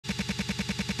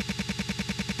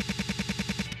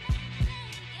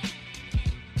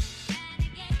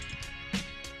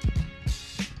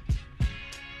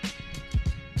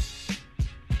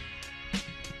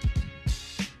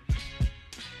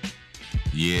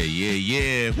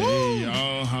Yeah. Hey,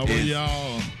 y'all. How are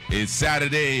y'all? It's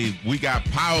Saturday. We got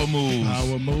Power Moves.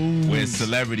 Power Moves. With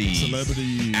celebrities.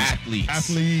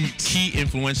 Athletes. Key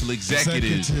influential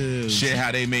executives. Share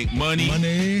how they make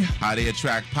money. How they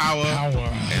attract power.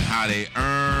 And how they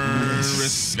earn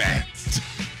respect.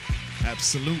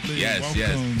 Absolutely. Yes.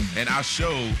 Welcome. And our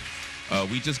show,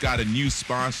 we just got a new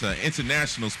sponsor,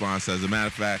 international sponsor. As a matter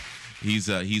of fact,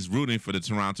 he's rooting for the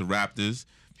Toronto Raptors.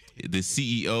 The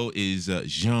CEO is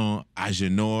Jean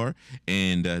Agenor,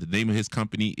 and the name of his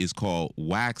company is called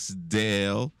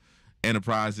Waxdale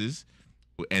Enterprises,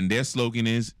 and their slogan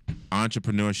is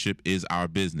 "Entrepreneurship is our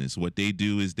business." What they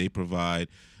do is they provide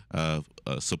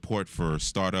support for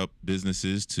startup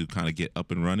businesses to kind of get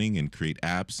up and running and create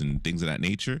apps and things of that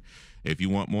nature. If you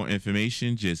want more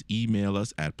information, just email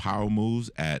us at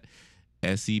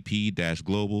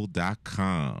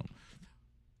powermoves@sep-global.com.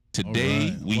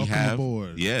 Today we have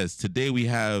today we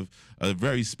have a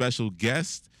very special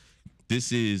guest.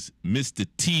 This is Mr.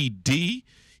 TD.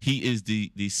 He is the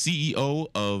CEO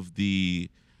of the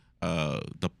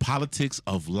Politics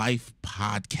of Life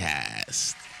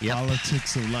podcast. Yep.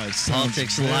 Politics of Life.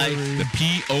 Politics of Life. The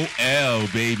POL,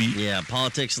 baby. Yeah,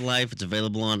 Politics of Life. It's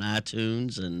available on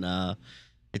iTunes, and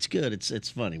it's good. It's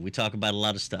funny. We talk about a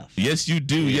lot of stuff. Yes, you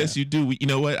do. Yeah. Yes, you do. You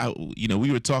know what?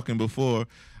 We were talking before.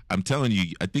 I'm telling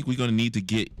you, I think we're going to need to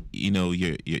get,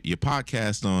 your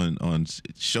podcast on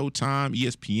Showtime,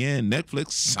 ESPN,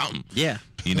 Netflix, something. Yeah.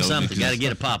 Something. Got to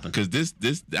get it popping. Because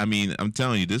I'm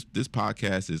telling you, this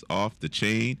podcast is off the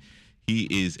chain.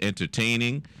 He is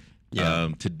entertaining. Yeah.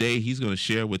 Today, he's going to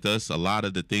share with us a lot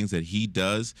of the things that he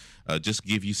does. Just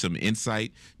give you some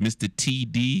insight. Mr.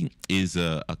 TD is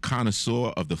a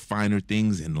connoisseur of the finer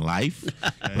things in life,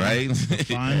 right? The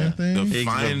finer things? The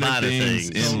finer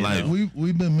things in life.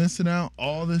 We've been missing out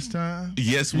all this time?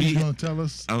 Yes, He's going to tell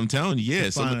us? I'm telling you, yeah.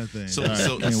 The finer things. So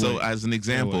as an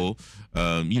example,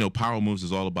 Power Moves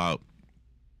is all about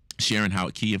sharing how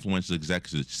key influential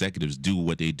executives do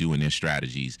what they do in their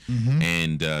strategies. Mm-hmm.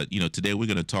 And, today we're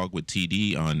going to talk with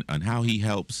TD on how he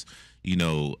helps,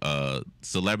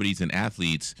 celebrities and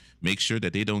athletes make sure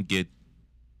that they don't get,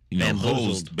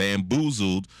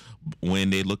 bamboozled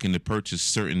when they're looking to purchase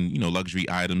certain, luxury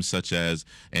items such as,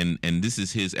 and this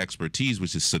is his expertise,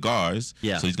 which is cigars.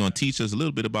 Yeah. So he's going to teach us a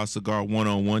little bit about cigar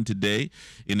 101 today.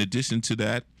 In addition to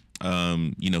that,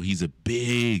 he's a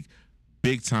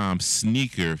big time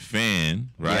sneaker fan,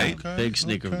 right? Yeah, big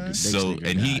sneaker. Okay. Big So sneaker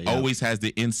and guy, he always has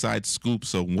the inside scoop.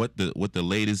 So what the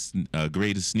latest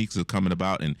greatest sneakers are coming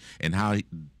about and how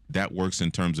that works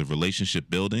in terms of relationship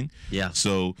building. Yeah.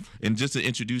 So and just to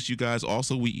introduce you guys,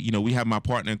 also we have my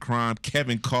partner in crime,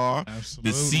 Kevin Carr,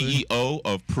 Absolutely. the CEO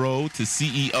of Pro to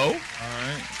CEO. All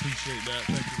right, appreciate that.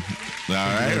 Thank you. All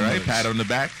right, pat on the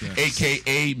back, Yes.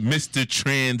 AKA Mr.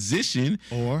 Transition,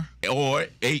 or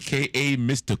AKA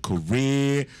Mr.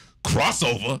 Career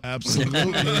Crossover.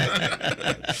 Absolutely.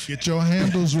 Get your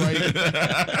handles right.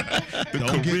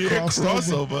 Don't career get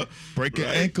crossover. Break your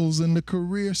Right. ankles in the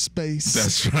career space.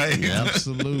 That's right. Yeah.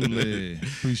 Absolutely.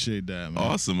 Appreciate that, man.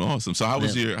 Awesome. So how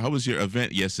was your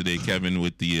event yesterday, Kevin?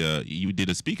 With the you did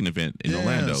a speaking event in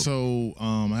Orlando. So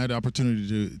I had the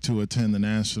opportunity to attend the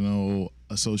National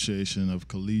Association of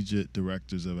Collegiate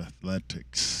Directors of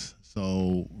Athletics.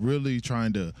 So really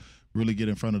trying to get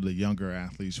in front of the younger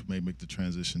athletes who may make the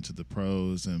transition to the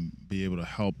pros and be able to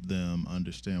help them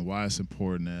understand why it's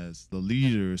important as the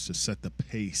leaders to set the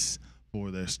pace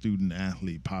for their student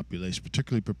athlete population,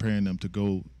 particularly preparing them to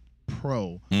go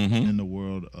pro in the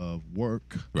world of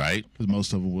work. Right. Because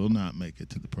most of them will not make it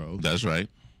to the pros. That's right.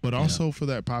 But also for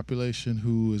that population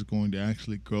who is going to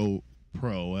actually go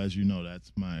pro. As you know,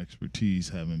 that's my expertise,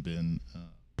 having been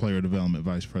player development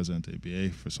vice president at the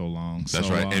NBA for so long. That's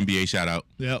right. NBA shout out.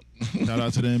 Yep. Shout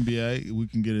out to the NBA. We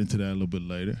can get into that a little bit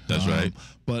later. That's right.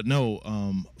 But no,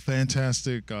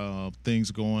 fantastic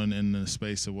things going in the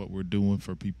space of what we're doing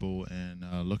for people and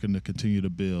looking to continue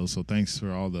to build. So thanks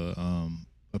for all the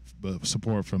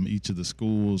support from each of the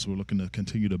schools. We're looking to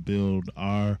continue to build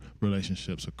our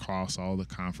relationships across all the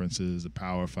conferences, the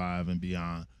Power Five and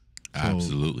beyond. So,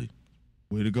 Absolutely.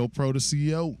 way to go, Pro to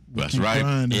CEO. That's right.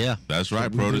 Grinding. Yeah. That's right.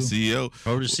 what we Pro to do. CEO.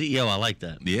 Pro to CEO. I like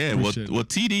that. Yeah. Appreciate Well,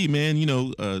 TD, man,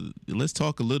 let's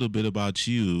talk a little bit about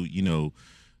you.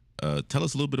 Tell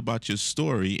us a little bit about your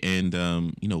story and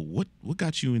what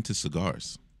got you into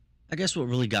cigars. I guess what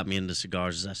really got me into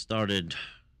cigars is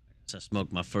I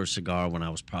smoked my first cigar when I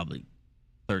was probably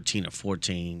 13 or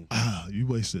 14. Wow. You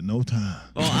wasted no time.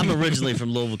 Well, I'm originally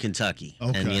from Louisville, Kentucky,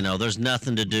 and Okay. there's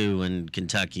nothing to do in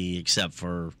Kentucky except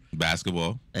for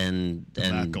Basketball.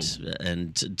 Tobacco.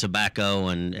 Tobacco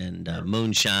and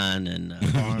moonshine and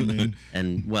Farming.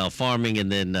 and farming,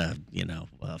 and then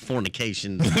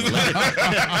fornication,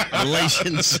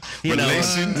 relations,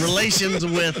 relations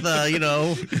with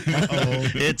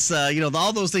it's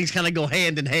all those things kind of go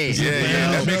hand in hand.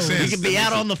 Yeah, that makes sense. You can be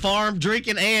out on the farm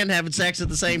drinking and having sex at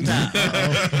the same time.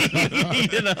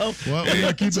 Well, we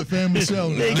gotta keep it family show.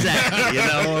 Now. Exactly.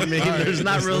 I mean, All right, there's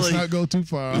not really. Let's not go too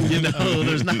far.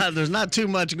 There's not too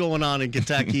much going on in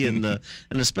Kentucky, and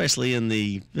especially in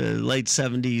the late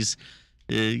 '70s,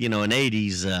 and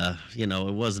 '80s.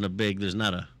 It wasn't there's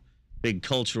not a big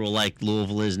cultural like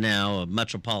Louisville is now, a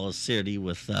metropolis city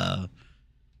with the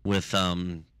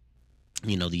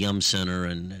Yum Center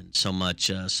and so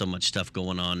much stuff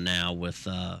going on now with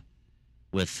the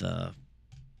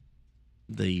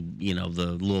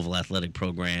Louisville athletic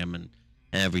program and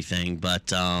everything.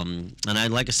 But and I,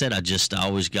 like I said, I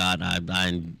always got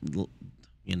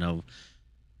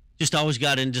just always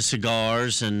got into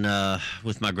cigars and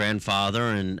with my grandfather,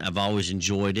 and I've always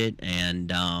enjoyed it.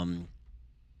 And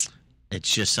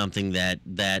it's just something that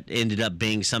ended up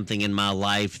being something in my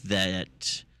life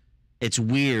that it's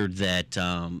weird that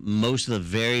most of the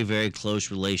very, very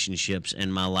close relationships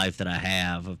in my life that I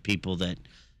have of people that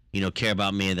care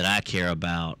about me and that I care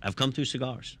about have come through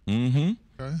cigars. Mm-hmm.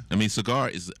 Okay. I mean,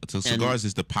 cigars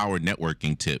is the power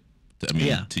networking tip.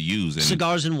 To use. And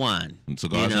cigars and wine.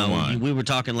 Cigars and wine. We were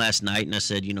talking last night, and I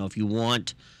said, if you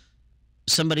want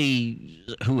somebody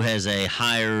who has a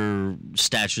higher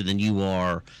stature than you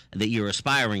are, that you're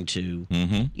aspiring to,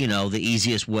 the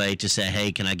easiest way to say,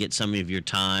 hey, can I get some of your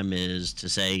time is to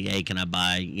say, hey, can I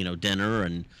buy, dinner,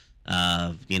 and,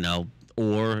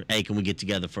 or, hey, can we get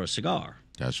together for a cigar?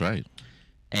 That's right.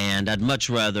 And I'd much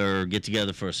rather get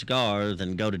together for a cigar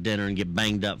than go to dinner and get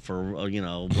banged up for,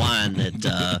 wine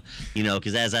that,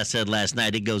 because as I said last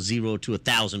night, it goes 0 to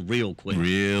 1,000 real quick.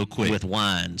 With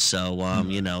wine. So,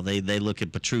 they look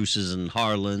at Petruses and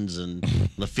Harlans and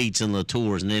Lafitte's and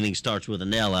Latours, and anything starts with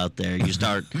an L out there. You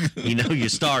start,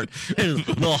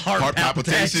 little heart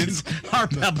palpitations.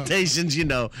 Heart palpitations,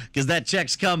 because that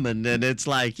check's coming, and it's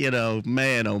like,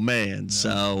 man, oh man. Yeah,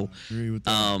 So, I agree with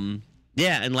that.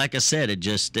 yeah, and like I said,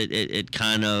 it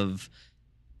kind of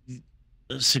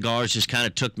cigars just kind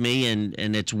of took me,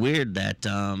 and it's weird that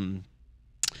some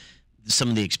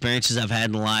of the experiences I've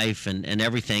had in life and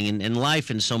everything, and life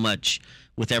and so much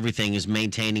with everything is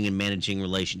maintaining and managing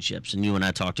relationships. And you and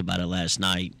I talked about it last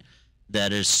night.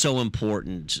 That is so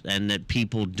important, and that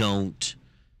people don't.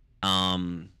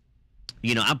 I'm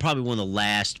probably one of the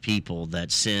last people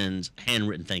that sends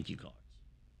handwritten thank you cards.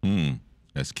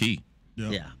 That's key.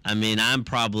 Yep. Yeah, I mean, I'm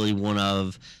probably one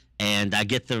of, and I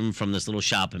get them from this little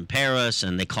shop in Paris,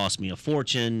 and they cost me a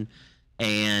fortune.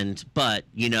 But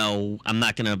I'm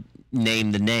not gonna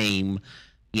name the name,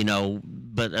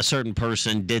 but a certain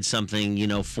person did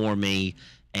something, for me,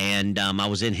 and I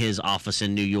was in his office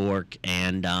in New York,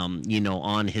 and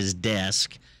on his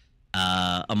desk,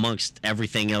 amongst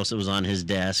everything else that was on his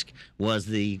desk, was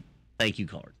the thank you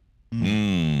card.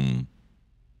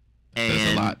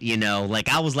 There's a lot.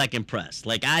 I was impressed.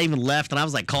 I even left, and I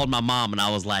was called my mom, and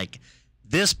I was like,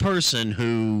 this person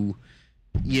who,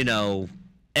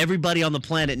 everybody on the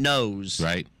planet knows,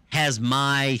 Right. has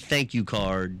my thank you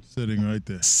card Sitting right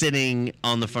there. sitting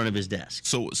on the front of his desk.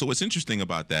 So what's interesting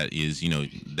about that is,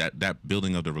 that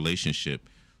building of the relationship.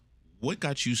 What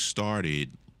got you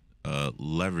started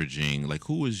leveraging?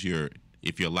 Who was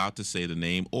if you're allowed to say the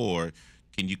name, or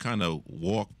can you kind of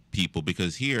walk people?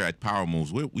 Because here at Power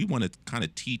Moves, we want to kind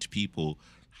of teach people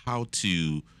how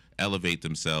to elevate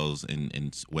themselves,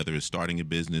 and whether it's starting a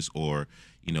business or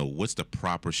what's the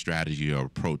proper strategy or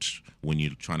approach when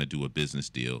you're trying to do a business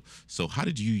deal. So how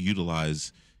did you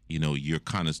utilize your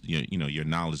kind of your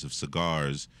knowledge of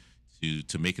cigars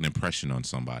to make an impression on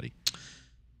somebody?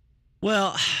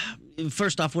 Well,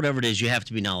 first off, whatever it is, you have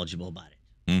to be knowledgeable about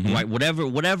it, right?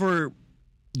 Whatever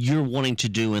you're wanting to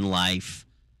do in life,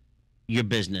 your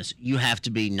business, you have to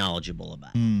be knowledgeable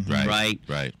about it,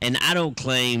 right? And I don't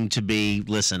claim to be,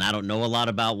 I don't know a lot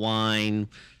about wine,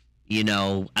 I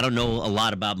don't know a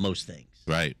lot about most things.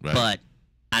 Right. But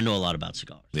I know a lot about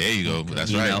cigars. There you go.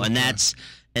 That's right.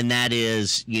 And that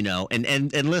is,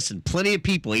 and listen, plenty of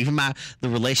people, even the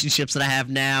relationships that I have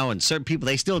now, and certain people,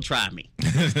 they still try me,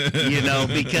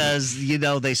 because,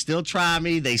 they still try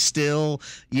me. They still,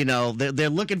 they're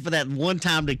looking for that one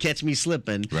time to catch me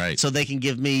slipping, right? So they can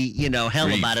give me, hell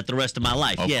grief about it the rest of my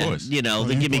life. Of course.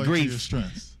 They give me grief.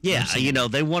 Yeah,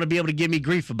 they want to be able to give me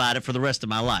grief about it for the rest of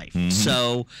my life.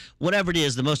 So whatever it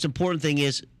is, the most important thing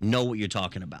is know what you're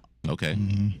talking about. Okay.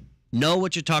 Know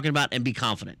what you're talking about and be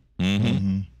confident.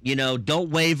 Don't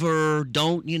waver.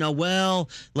 Don't, well,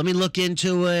 let me look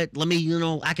into it. Let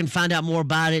me, I can find out more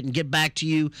about it and get back to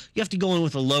you. You have to go in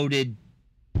with a loaded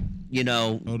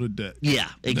deck. Yeah,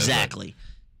 exactly.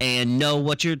 And know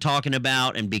what you're talking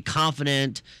about and be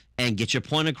confident and get your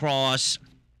point across.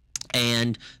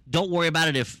 And don't worry about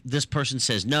it if this person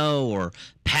says no or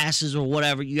passes or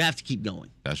whatever. You have to keep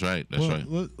going. That's right.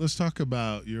 Let's talk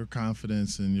about your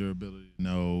confidence and your ability to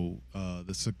know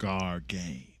the cigar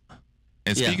game.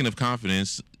 And speaking of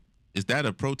confidence, is that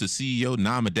a Pro to CEO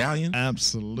non-medallion?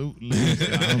 Absolutely.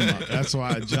 That's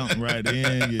why I jumped right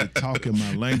in. You're talking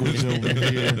my language over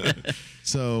here.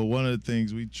 So one of the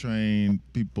things we train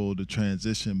people to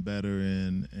transition better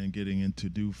in and getting into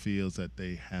new fields that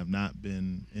they have not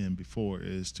been in before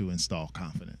is to install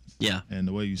confidence. Yeah. And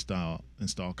the way you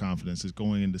install confidence is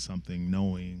going into something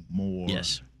knowing more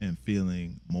and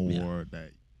feeling more that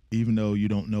even though you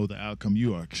don't know the outcome,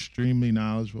 you are extremely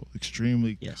knowledgeable,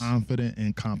 extremely confident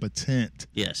and competent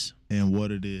in what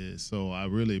it is. So I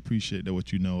really appreciate that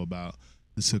what you know about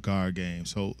the cigar game.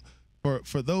 So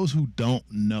for those who don't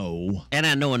know, and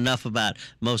I know enough about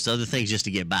most other things just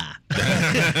to get by,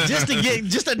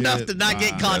 just enough to not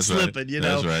get caught slipping.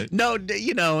 That's right. No,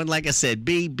 and like I said,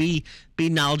 be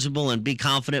knowledgeable and be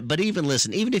confident. But even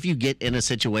if you get in a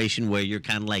situation where you're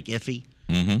kind of like iffy,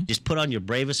 just put on your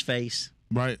bravest face.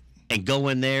 Right. And go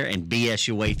in there and BS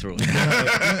your way through it.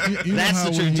 That's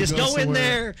the truth. Just go in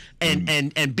there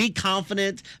and be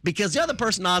confident because the other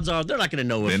person, odds are, they're not going to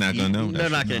know. They're not going to know. They're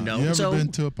not going to know. You ever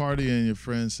been to a party and your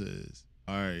friend says,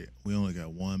 all right, we only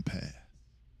got one pass.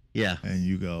 Yeah. And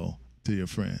you go to your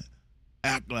friend,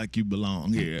 act like you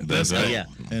belong here. That's right. Yeah.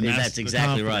 And that's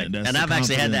exactly right. And I've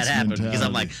actually had that happen because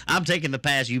I'm like, I'm taking the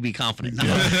pass, you be confident.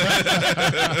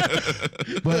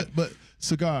 But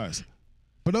cigars.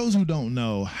 For those who don't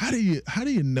know, how do you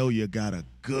know you got a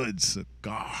good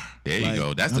cigar? There you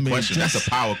go. That's the question. That's a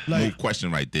power move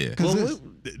question right there.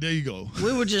 There you go.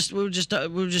 We were just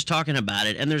talking about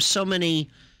it, and there's so many.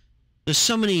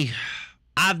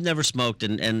 I've never smoked,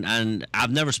 and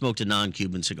I've never smoked a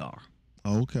non-Cuban cigar.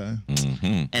 Okay.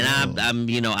 And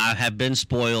I have been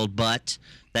spoiled, but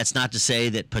that's not to say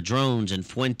that Padrones and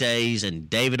Fuentes and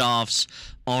Davidoffs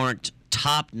aren't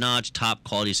top-notch,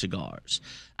 top-quality cigars.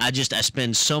 I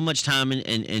spend so much time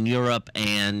in Europe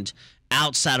and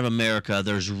outside of America,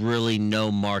 there's really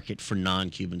no market for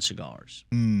non-Cuban cigars.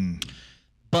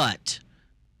 But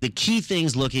the key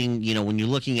things when you're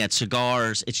looking at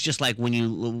cigars, it's just like when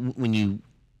you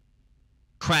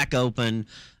crack open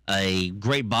a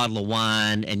great bottle of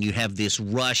wine and you have this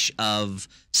rush of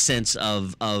sense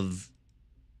of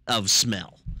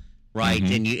smell, right?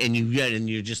 And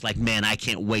you're just like, man, I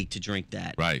can't wait to drink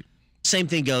that. Right. Same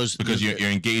thing goes because you're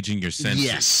engaging your senses.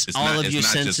 Yes, all of your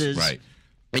senses. Right.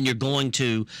 And you're going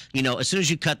to, as soon as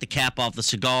you cut the cap off the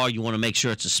cigar, you want to make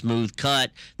sure it's a smooth cut.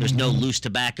 There's no loose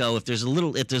tobacco. If there's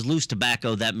loose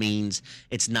tobacco, that means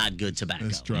it's not good tobacco.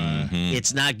 It's dry.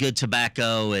 It's not good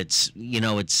tobacco. It's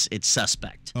it's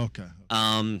suspect. Okay.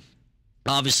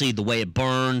 Obviously the way it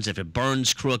burns, if it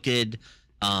burns crooked,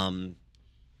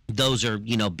 those are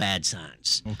bad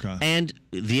signs. Okay. And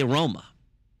the aroma.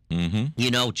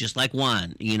 Just like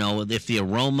wine, if the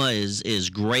aroma is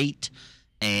great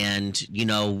and,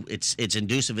 it's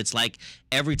inducive, it's like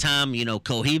every time,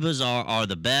 Cohibas are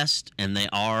the best and they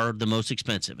are the most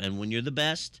expensive. And when you're the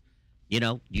best,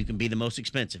 you can be the most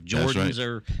expensive. Jordans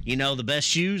are, the best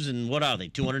shoes. And what are they?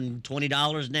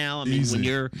 $220 now. I mean, when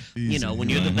you're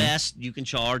the best, you can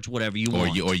charge whatever you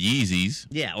want. Or Yeezys.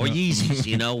 Yeah. Or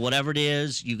Yeezys, whatever it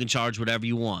is, you can charge whatever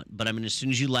you want. But I mean, as soon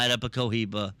as you light up a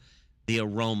Cohiba, the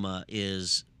aroma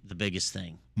is the biggest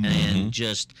thing, and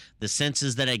just the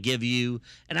senses that I give you,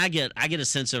 and I get a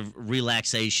sense of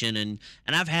relaxation, and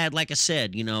I've had, like I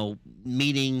said,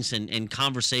 meetings and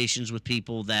conversations with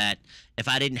people that if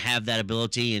I didn't have that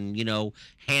ability and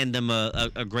hand them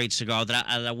a great cigar that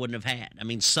I wouldn't have had. I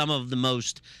mean, some of the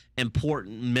most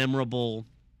important, memorable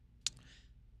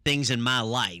things in my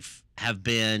life have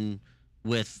been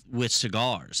with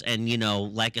cigars, and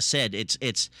like I said,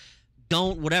 it's.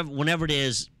 Whenever it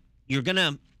is, you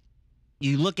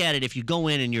look at it, if you go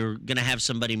in and you're going to have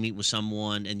somebody meet with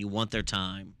someone and you want their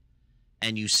time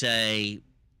and you say,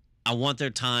 I want their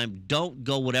time, don't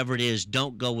go whatever it is,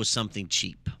 don't go with something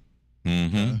cheap.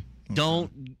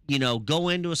 Don't, go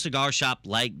into a cigar shop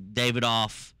like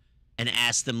Davidoff and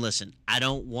ask them, listen, I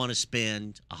don't want to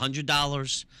spend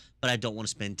 $100, but I don't want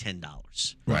to spend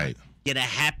 $10. Right. get a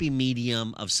happy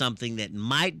medium of something that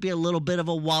might be a little bit of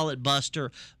a wallet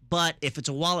buster, but if it's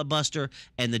a wallet buster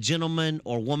and the gentleman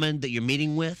or woman that you're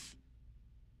meeting with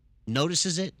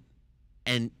notices it,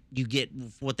 and you get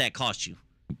what that cost you.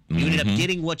 You ended up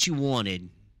getting what you wanted,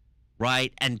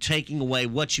 right? And taking away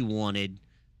what you wanted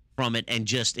from it, and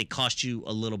just it cost you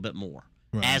a little bit more.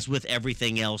 Right. As with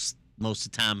everything else most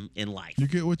of the time in life. You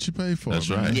get what you pay for. That's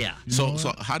man. right. Yeah. You know So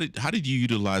what? how did you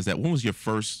utilize that? When was your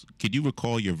first? Could you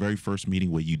recall your very first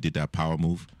meeting where you did that power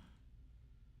move?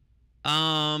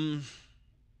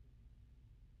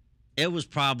 It was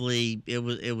probably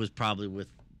with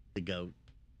the GOAT.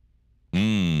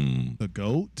 The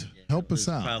GOAT? Help us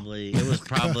out. It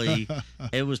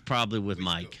was probably with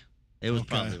Mike. It was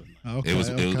probably with Mike. Okay, It was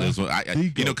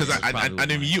because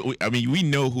I mean we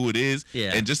know who it is,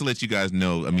 Yeah. and just to let you guys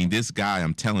know, I mean this guy,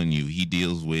 I'm telling you, he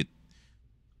deals with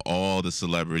all the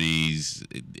celebrities,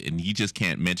 and he just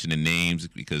can't mention the names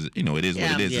because it is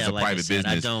what it is. It's a like I private said,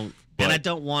 business. I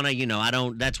don't want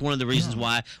to. That's one of the reasons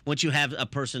why once you have a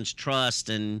person's trust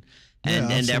and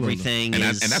absolutely. everything and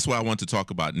is, that's what I want to talk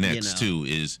about next You know.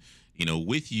 too. Is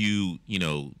with you,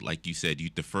 like you said,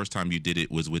 the first time you did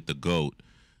it was with the GOAT.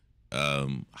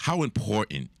 How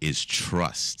important is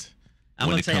trust? I'm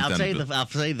when gonna it say comes I'll down tell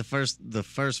to you the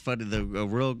first funny a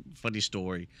real funny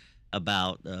story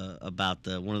about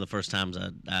one of the first times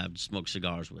I smoked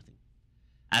cigars with him.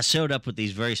 I showed up with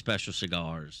these very special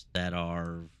cigars that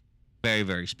are very,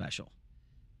 very special,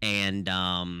 and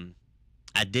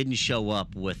I didn't show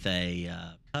up with a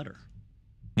cutter.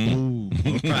 Ooh,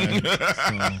 okay.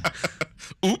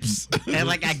 Oops. And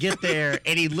like I get there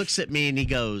and he looks at me and he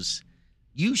goes,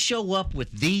 "You show up with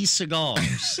these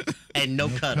cigars and no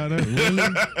cutter." Cutter?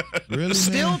 Really? Really,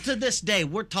 Still man? to this day,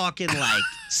 we're talking like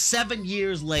 7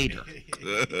 years later.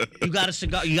 You got a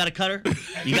cigar? You got a cutter?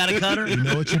 You got a cutter? You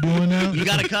know what you're doing now? You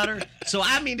got a cutter? So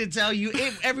I mean to tell you,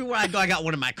 everywhere I go, I got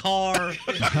one in my car.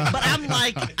 But I'm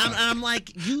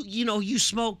like, you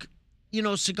smoke,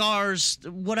 cigars,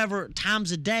 whatever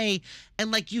times a day,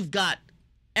 and like you've got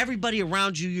everybody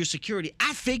around you, your security.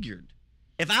 I figured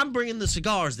if I'm bringing the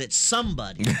cigars, that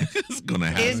somebody It's gonna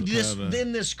happen.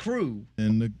 in this crew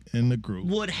in the group.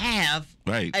 would have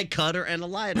Right. a cutter and a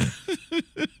lighter.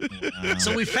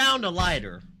 So we found a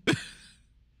lighter,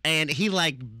 and he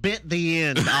like bit the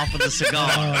end off of the cigar.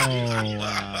 Oh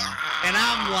wow! And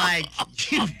I'm like,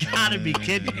 you've got to be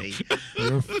kidding me.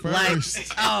 You're Like,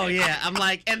 first. oh yeah. I'm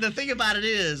like, and the thing about it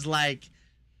is like,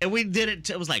 and we did it.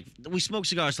 It was like we smoked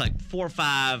cigars like 4 or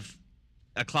 5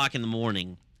 o'clock in the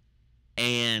morning,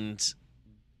 and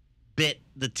bit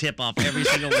the tip off every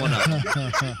single one of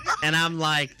them. And I'm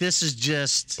like, this is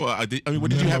just Well, I mean, what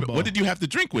did you have? Memorable. What did you have to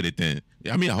drink with it then?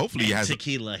 I mean, hopefully you have.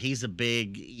 tequila. He's a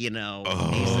big,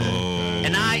 Oh.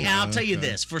 and I'll tell you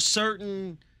this, for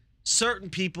certain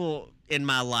people in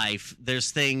my life,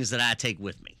 there's things that I take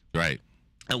with me. Right.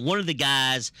 And one of the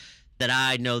guys that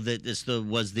I know that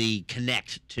was the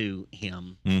connect to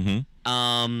him.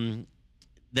 Mm-hmm.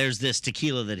 There's this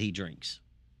tequila that he drinks.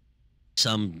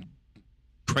 Some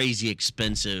crazy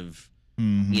expensive,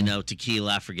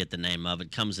 tequila. I forget the name of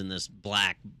it. Comes in this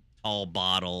black tall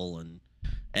bottle and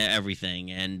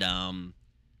everything. And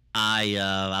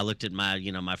I looked at my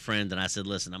my friend and I said,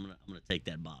 "Listen, I'm gonna take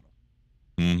that bottle."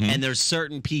 Mm-hmm. And there's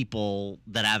certain people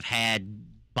that I've had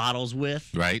bottles with,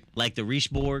 Right. like the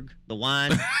Riesborg, the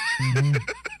wine.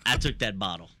 I took that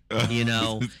bottle,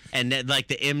 and that, like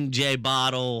the MJ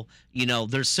bottle,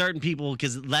 there's certain people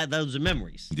because those are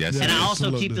memories. Yes. And it I is. also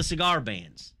keep Absolutely. the cigar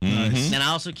bands. Mhm. And I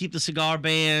also keep the cigar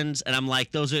bands, and I'm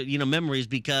like, those are, memories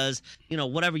because,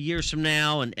 whatever years from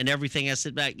now and everything, I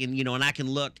sit back and, and I can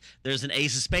look, there's an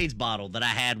Ace of Spades bottle that I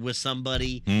had with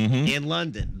somebody in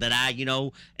London that I,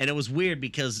 and it was weird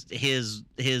because his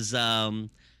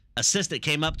assistant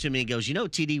came up to me and goes,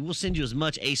 TD, we'll send you as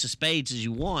much Ace of Spades as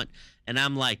you want. And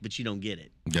I'm like, but you don't get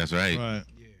it. That's right. Right.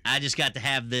 I just got to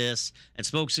have this and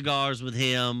smoke cigars with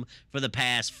him for the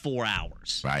past 4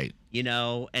 hours. Right.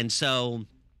 And so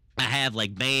I have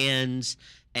like bands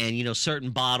and,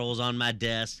 certain bottles on my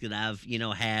desk that I've,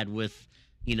 had with,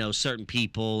 certain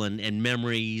people and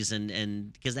memories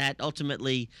and because that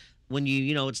ultimately when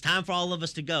it's time for all of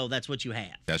us to go, that's what you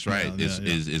have. That's right. Yeah,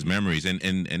 Is memories, and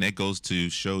that goes to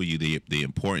show you the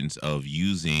importance of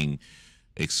using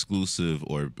exclusive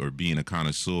or being a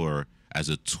connoisseur as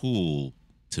a tool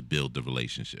to build the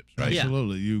relationships. Right. Yeah.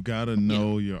 Absolutely. You got to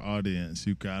know your audience.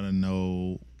 You got to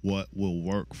know what will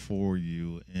work for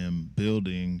you in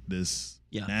building this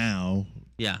Yeah. now.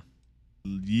 Yeah.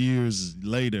 Years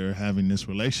later, having this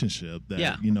relationship that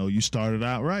Yeah. you started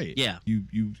out right. Yeah. You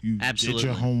did Absolutely.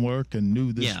 your homework and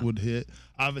knew this Yeah. would hit.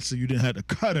 Obviously, you didn't have the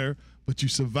cutter, but you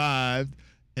survived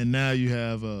and now you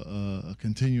have a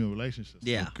continuing relationship. So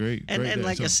Yeah, great. And great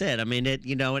like so, I said, I mean it.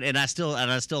 You know, and I still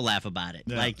laugh about it.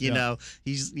 Yeah, like you yeah. know,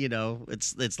 he's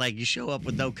it's like you show up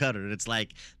with no cutter. And it's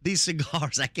like these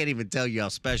cigars. I can't even tell you how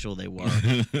special they were.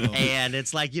 And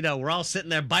it's like we're all sitting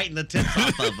there biting the tips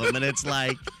off of them, and it's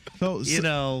like. so,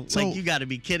 Like you got to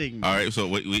be kidding me. All right, so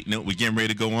we're getting ready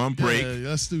to go on break. Yeah,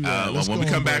 let's do that. Let's when go we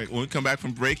come on back, break. when we come back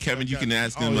from break, Kevin, you can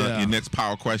ask him yeah. your next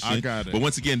power question. I got it. But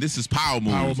once again, this is Power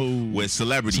Moves, Power Moves. where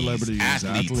celebrities,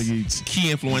 athletes,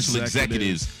 key influential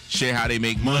executives share how they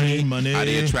make money, Money, how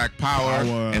they attract power,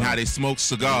 power. and how they smoke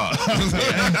cigars.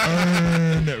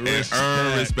 and And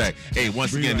earn respect. Hey,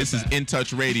 once Bring again, right this is back. In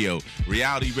Touch Radio,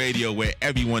 reality radio where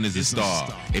everyone is a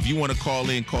star. If you want to call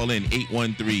in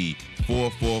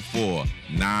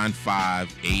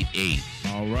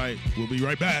 813-444-9588. All right, we'll be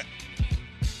right back.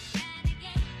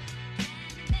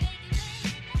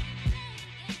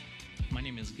 My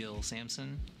name is Gil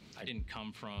Sampson. I didn't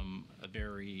come from a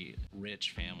very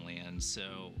rich family, and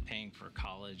so paying for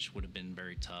college would have been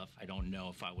very tough. I don't know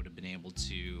if I would have been able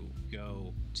to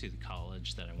go to the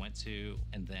college that I went to,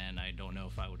 and then I don't know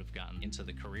if I would have gotten into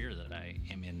the career that I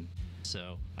am in.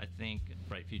 So I think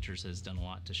Bright Futures has done a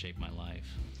lot to shape my life.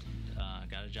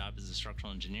 Got a job as a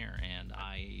structural engineer, and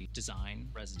I design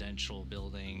residential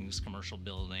buildings, commercial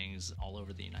buildings all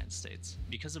over the United States.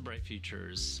 Because of Bright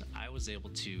Futures, I was able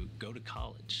to go to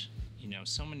college.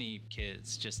 So many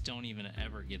kids just don't even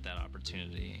ever get that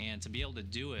opportunity, and to be able to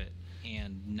do it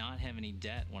and not have any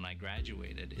debt when I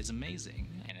graduated is amazing,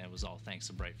 and it was all thanks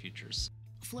to Bright Futures.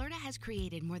 Florida has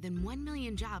created more than 1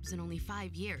 million jobs in only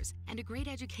 5 years, and a great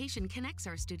education connects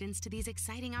our students to these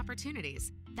exciting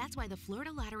opportunities. That's why the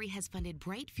Florida Lottery has funded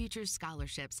Bright Futures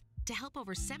scholarships to help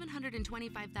over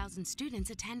 725,000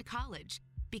 students attend college.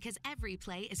 Because every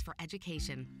play is for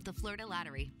education. The Florida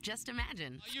Lottery. Just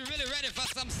imagine. Are you really ready for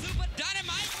some super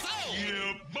dynamite soul?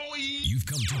 Yeah, boy. You've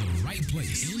come to the right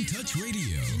place. In Touch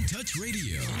Radio. In Touch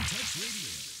Radio. In Touch Radio.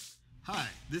 Hi,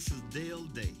 this is Dale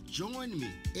Day. Join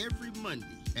me every Monday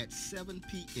at 7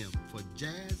 p.m. for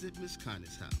Jazz at Miss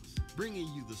Connie's house, bringing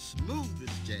you the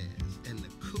smoothest jazz and the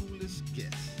coolest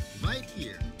guests right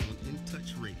here on In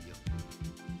Touch Radio.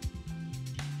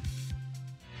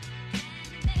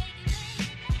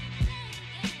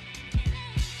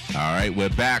 All right, we're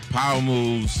back. Power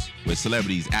Moves, where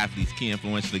celebrities, athletes, key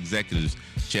influential executives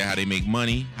share how they make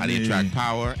money, how they attract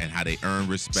power, and how they earn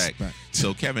respect.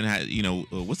 So, Kevin,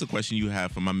 what's the question you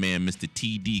have for my man, Mr.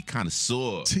 TD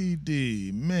Connoisseur?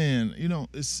 TD, man,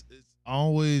 it's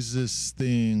always this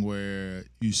thing where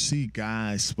you see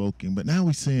guys smoking, but now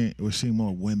we're seeing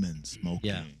more women smoking.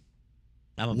 Yeah.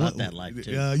 I'm about that life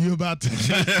too. Yeah, you about to.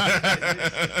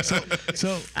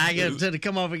 so I get to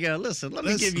come over and go, listen, let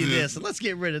me give you this, and let's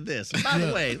get rid of this. And by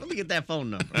the way, let me get that phone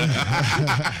number.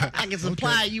 I can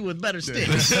supply you with better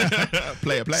sticks.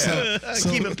 Player.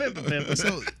 Keep it pimping.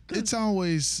 So it's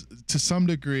always, to some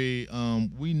degree,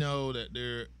 we know that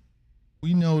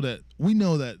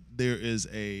there is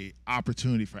a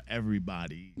opportunity for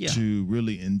everybody to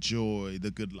really enjoy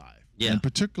the good life. Yeah. And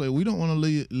particularly, we don't want to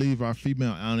leave our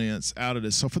female audience out of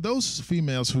this. So for those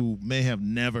females who may have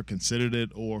never considered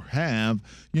it or have,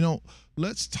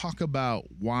 let's talk about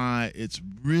why it's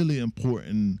really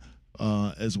important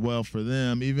as well for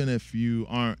them, even if you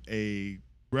aren't a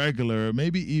regular,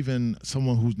 maybe even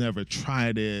someone who's never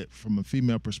tried it from a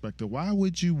female perspective. Why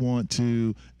would you want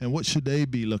to, and what should they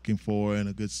be looking for in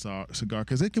a good cigar?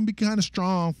 Because it can be kind of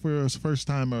strong for a first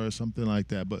timer or something like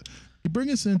that. But you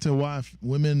bring us into why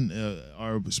women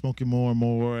are smoking more and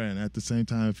more, and at the same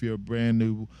time, if you're brand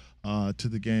new to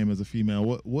the game as a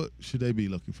female, what should they be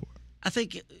looking for? I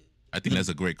think that's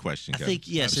a great question, Kevin. I think,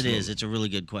 yes, Absolutely. it is. It's a really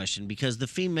good question because the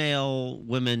female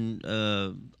women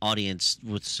audience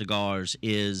with cigars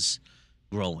is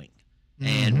growing.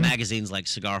 And magazines like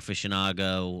Cigar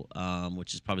Aficionado,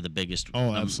 which is probably the biggest,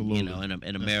 absolutely,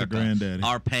 in America,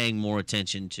 are paying more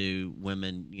attention to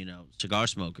women, cigar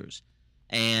smokers.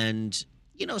 And,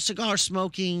 cigar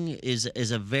smoking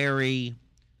is a very,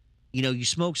 you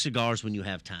smoke cigars when you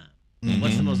have time.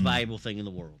 What's the most valuable thing in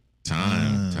the world?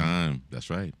 Time. That's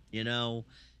right.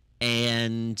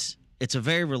 And it's a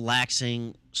very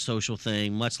relaxing social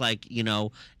thing, much like,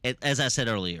 as I said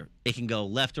earlier, it can go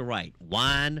left or right,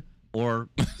 wine or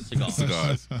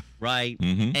cigars. Right?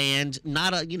 Mm-hmm. And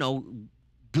not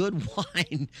good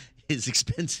wine is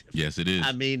expensive. Yes, it is.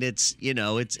 I mean, it's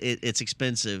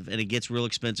expensive, and it gets real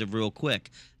expensive real quick.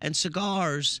 And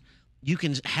cigars, you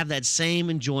can have that same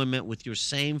enjoyment with your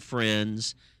same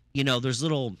friends. There's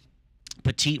little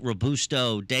Petite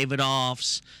Robusto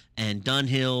Davidoffs and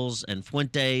Dunhills and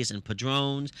Fuentes and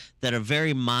Padrones that are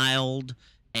very mild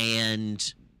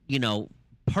and,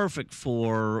 perfect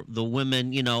for the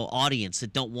women, audience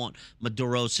that don't want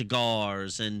Maduro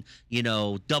cigars and,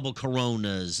 double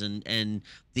Coronas and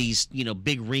these,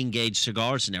 big ring gauge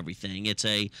cigars and everything. It's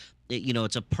a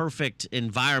perfect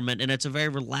environment, and it's a very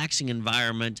relaxing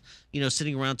environment,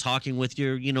 sitting around talking with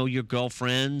your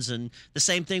girlfriends, and the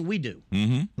same thing we do.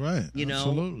 Mm-hmm. Right.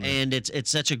 Absolutely. And it's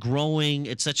such a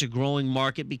growing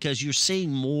market because you're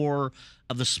seeing more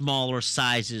of the smaller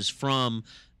sizes from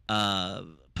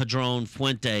Padron,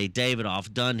 Fuente, Davidoff,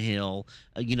 Dunhill,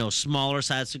 smaller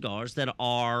size cigars that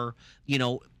are,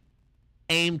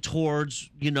 aimed towards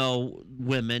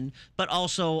women, but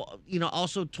also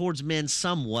towards men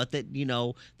somewhat that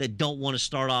that don't want to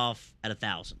start off at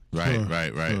 1,000. Right, Sure,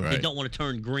 right. They don't want to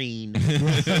turn green, in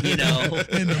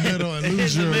the middle and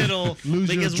lose lose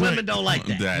your because women drink. don't like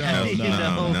that. No. They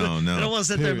don't want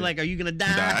to sit there and be like, "Are you gonna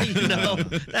die?"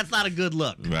 That's not a good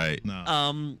look. Right.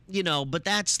 No. But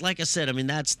that's like I said. I mean,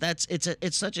 it's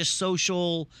such a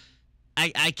social.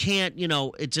 I can't.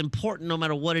 It's important no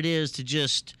matter what it is to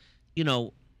just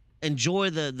enjoy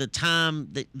the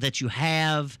time that you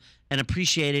have and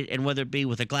appreciate it, and whether it be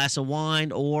with a glass of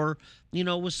wine or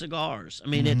with cigars. I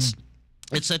mean, it's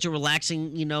such a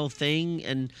relaxing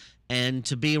thing, and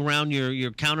to be around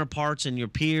your counterparts and your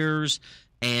peers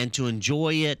and to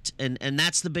enjoy it, and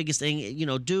that's the biggest thing.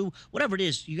 Do whatever it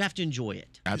is, you have to enjoy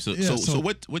it. Absolutely. Yeah, So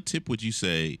what tip would you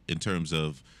say in terms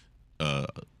of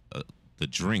the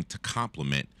drink to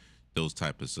complement those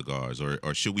type of cigars,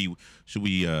 or should we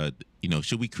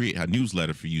create a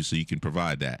newsletter for you so you can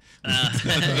provide that?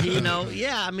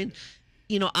 Yeah. I mean,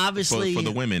 obviously for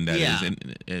the women that yeah.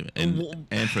 is,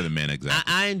 and for the men,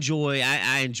 exactly. I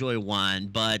enjoy wine,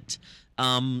 but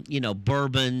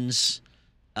bourbons.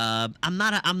 I'm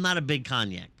not a big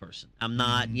cognac person. I'm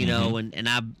not, and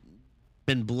I've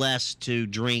been blessed to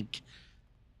drink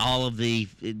all of the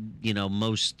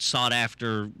most sought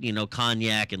after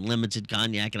cognac and limited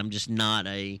cognac, and I'm just not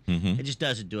it just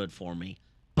doesn't do it for me.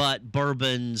 But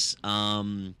bourbons,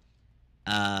 Kentucky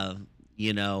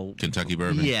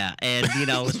bourbon. yeah, and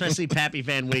especially Pappy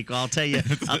Van Winkle. I'll tell you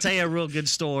a real good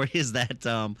story is that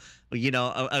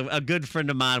a good friend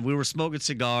of mine, we were smoking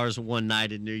cigars one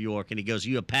night in New York, and he goes,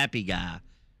 "You a Pappy guy?"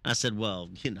 I said, "Well,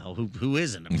 who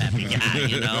isn't a Pappy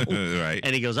guy, Right.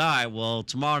 And he goes, "All right, well,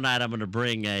 tomorrow night I'm going to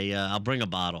bring I'll bring a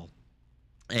bottle."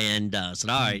 And I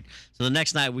said, "All right." So the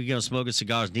next night we go smoking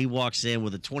cigars, and he walks in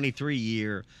with a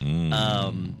 23-year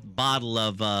bottle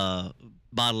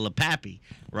of Pappy,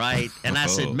 right? And I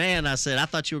said, "Man," I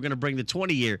thought you were going to bring the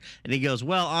 20-year. And he goes,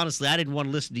 "Well, honestly, I didn't want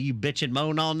to listen to you bitch and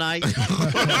moan all night."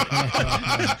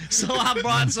 So I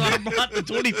brought the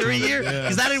 23-year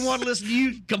because I didn't want to listen to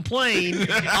you complain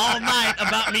all night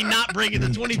about me not bringing the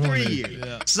 23-year.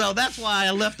 Yeah. So that's why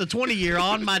I left the 20-year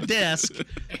on my desk,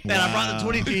 and I brought the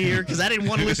 23-year because I didn't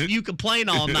want to listen to you complain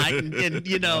all night and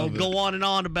go on and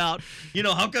on about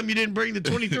how come you didn't bring the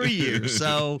 23-year.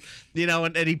 So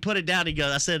and he put it down. He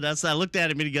goes, I looked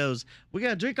at him and he goes, "We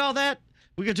gotta drink all that?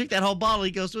 We're gonna drink that whole bottle?"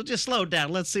 He goes, "Well, just slow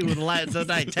down. Let's see where the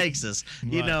night takes us."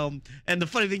 Right. And the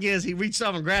funny thing is, he reached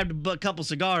over and grabbed a couple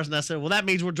cigars, and I said, "Well, that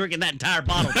means we're drinking that entire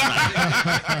bottle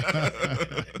tonight."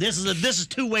 This is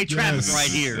two-way traffic right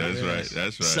here. That's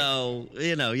right. So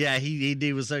he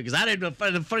was because I didn't.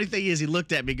 The funny thing is, he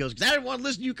looked at me, and goes, "Because I didn't want to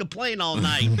listen to you complain all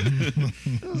night."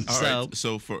 All right.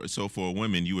 So for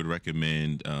women, you would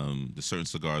recommend the certain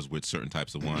cigars with certain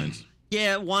types of wines.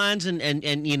 Yeah, wines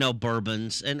and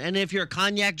bourbons, and if you're a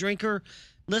cognac drinker,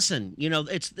 listen,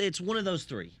 it's one of those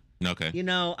three. Okay.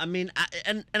 I mean,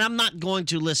 I'm not going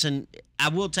to listen. I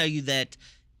will tell you that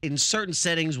in certain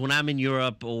settings, when I'm in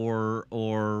Europe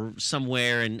or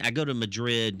somewhere, and I go to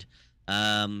Madrid,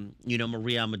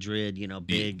 Real Madrid,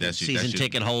 big season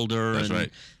ticket holder. That's and,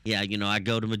 right. Yeah, I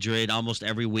go to Madrid almost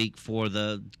every week for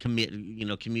the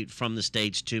commute from the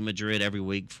States to Madrid every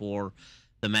week for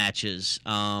the matches.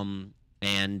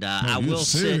 And I will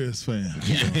serious fan.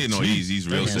 Yeah, he's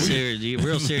real serious.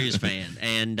 Real serious fan.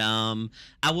 And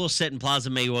I will sit in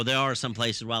Plaza Mayor. There are some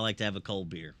places where I like to have a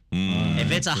cold beer.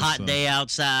 If it's a hot day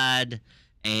outside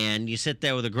and you sit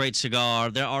there with a great cigar,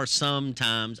 there are some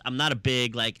times I'm not a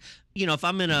big if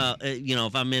I'm in a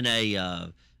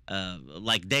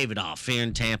like Davidoff here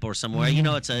in Tampa or somewhere,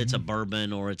 it's a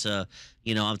bourbon or it's a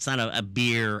it's not a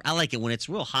beer. I like it when it's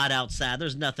real hot outside.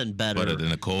 There's nothing better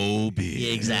than a cold beer.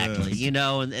 Yeah, exactly. Yes.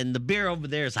 And the beer over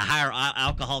there is a higher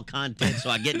alcohol content,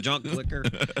 so I get drunk quicker.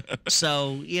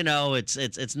 So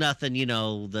it's nothing.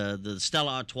 The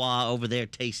Stella Artois over there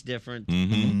tastes different.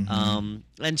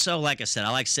 And so like I said, I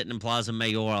like sitting in Plaza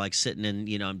Mayor. I like sitting in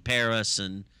in Paris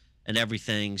and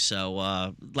everything.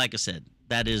 So like I said,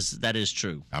 That is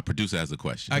true. Our producer has a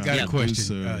question. I got Yeah. a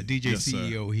question, Producer. DJ Yes, sir.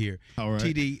 CEO here. All right.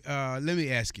 TD, let me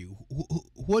ask you,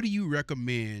 what do you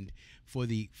recommend for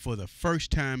the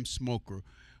first time smoker?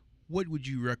 What would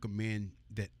you recommend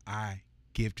that I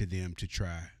give to them to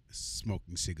try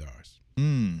smoking cigars?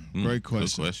 Great question.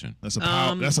 Good question.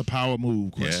 That's a power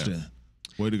move question.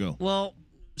 Yeah. Way to go. Well,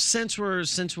 since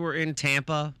we're in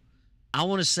Tampa, I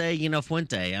want to say,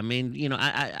 Fuente. I mean,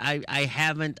 I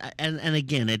haven't, and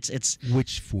again, it's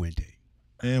Which Fuente?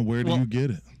 And where do you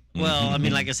get it? well, I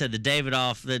mean, like I said, the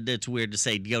Davidoff. It's weird to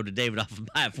say go to Davidoff and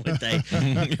buy a Fuente,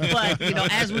 but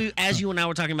as you and I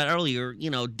were talking about earlier,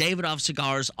 Davidoff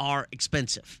cigars are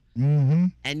expensive,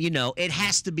 and it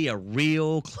has to be a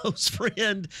real close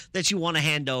friend that you want to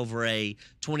hand over a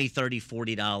 $20, $30,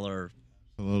 $40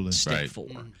 Absolutely. stick Right. for.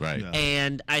 Right. Yeah.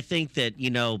 And I think that,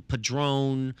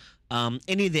 Padron,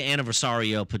 any of the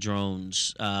Anniversario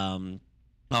Padrones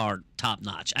are top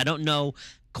notch. I don't know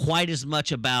quite as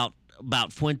much about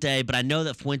Fuente, but I know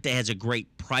that Fuente has a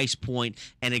great price point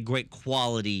and a great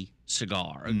quality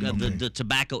cigar. The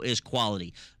tobacco is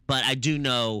quality. But I do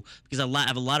know, because I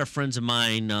have a lot of friends of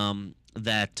mine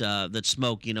that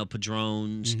smoke,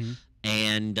 Padrones.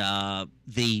 And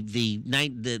the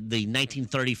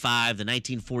 1935, the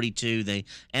 1942, the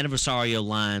Anniversario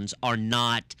lines are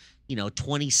not,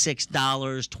 $26,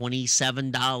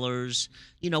 $27,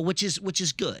 which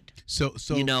is good. So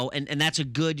and that's a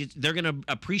good. They're gonna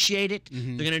appreciate it.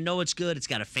 They're gonna know it's good. It's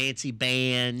got a fancy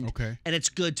band. Okay. And it's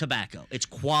good tobacco. It's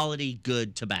quality,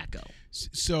 good tobacco.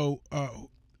 So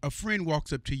a friend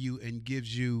walks up to you and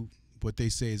gives you what they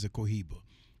say is a cohiba.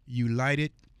 You light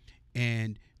it,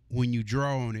 and when you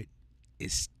draw on it,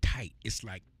 it's tight. It's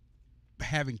like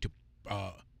having to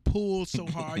pull so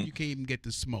hard you can't even get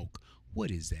the smoke. What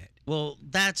is that? Well,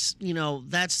 that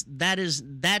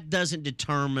doesn't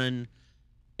determine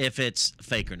if it's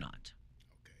fake or not.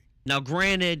 Okay. Now,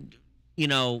 granted,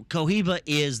 Cohiba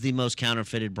is the most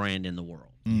counterfeited brand in the world,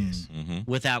 Yes.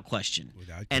 without question.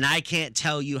 And I can't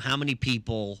tell you how many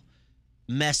people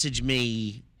message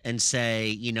me and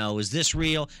say, is this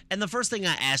real? And the first thing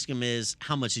I ask them is,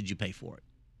 how much did you pay for it?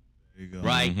 There you go.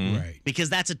 Right? Right. Because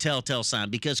that's a telltale sign,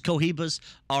 because Cohibas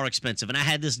are expensive. And I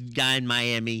had this guy in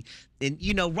Miami, and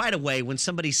right away when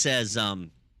somebody says,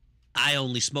 I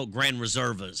only smoke Grand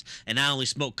Reservas and I only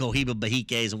smoke Cohiba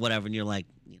Bahiques and whatever, and you're like,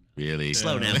 Really?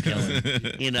 slow down,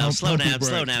 killer. Slow down,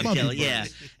 Pump killer. your Yeah.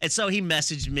 brakes. And so he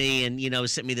messaged me and,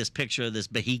 sent me this picture of this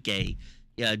Bahique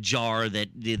jar that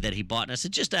he bought. And I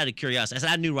said, just out of curiosity, I said,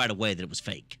 I knew right away that it was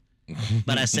fake.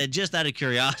 But I said, just out of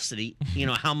curiosity,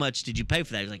 how much did you pay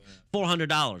for that? He's like,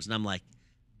 $400. And I'm like,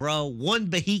 bro, one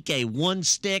Bahique, one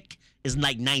stick is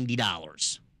like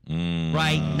 $90.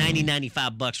 Right?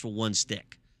 95 bucks for one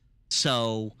stick.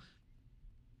 So,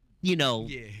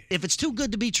 if it's too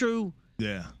good to be true,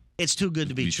 Yeah. it's too good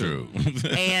to be true.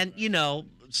 And,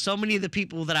 so many of the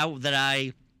people that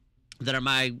are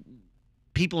my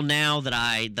people now that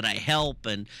I help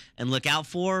and look out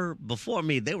for, before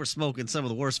me, they were smoking some of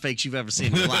the worst fakes you've ever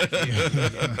seen in your life.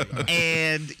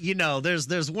 And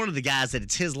there's one of the guys that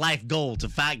it's his life goal to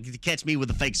catch me with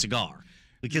a fake cigar,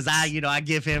 because I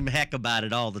give him heck about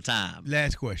it all the time.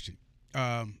 Last question.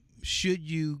 Should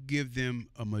you give them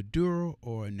a Maduro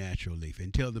or a natural leaf,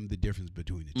 and tell them the difference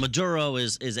between the two? Maduro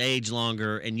is aged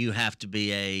longer, and you have to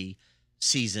be a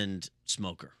seasoned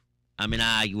smoker. I mean,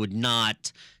 I would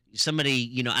not.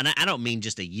 Somebody, and I don't mean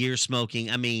just a year smoking.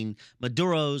 I mean,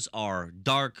 Maduros are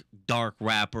dark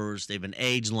wrappers. They've been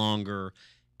aged longer,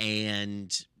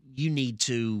 and you need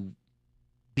to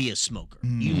be a smoker.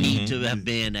 You need to have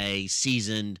been a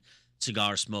seasoned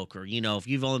cigar smoker. If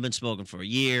you've only been smoking for a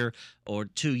year or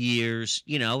 2 years,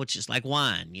 it's just like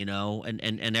wine,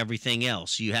 and everything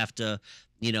else. You have to,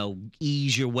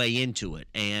 ease your way into it.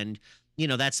 And,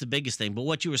 that's the biggest thing. But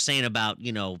what you were saying about,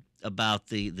 about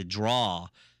the draw,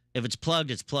 if it's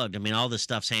plugged, it's plugged. I mean, all this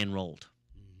stuff's hand rolled.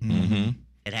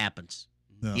 It happens.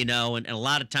 Yeah. And a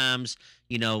lot of times,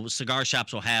 cigar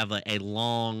shops will have a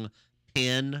long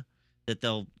pin that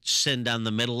they'll send down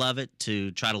the middle of it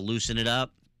to try to loosen it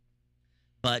up.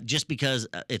 But just because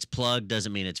it's plugged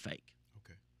doesn't mean it's fake.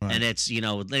 Okay. Right. And it's,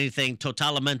 anything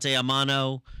totalmente a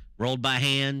mano, rolled by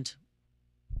hand,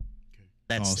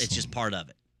 it's Awesome. just part of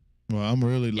it. Well, I'm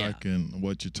really Yeah. liking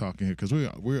what you're talking here, because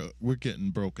we're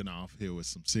getting broken off here with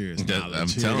some serious knowledge. I'm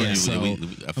here. telling you, So, we I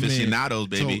mean, aficionados,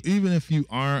 baby. So even if you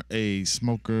aren't a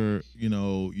smoker,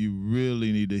 you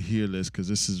really need to hear this, because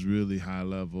this is really high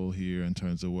level here in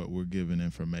terms of what we're giving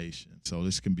information. So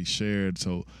this can be shared.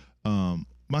 So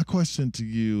my question to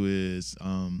you is,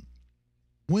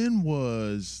 when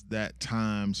was that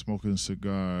time smoking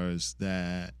cigars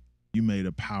that you made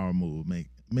a power move,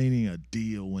 meaning a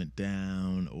deal went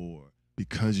down, or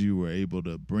because you were able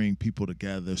to bring people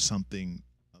together, something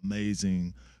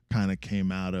amazing kind of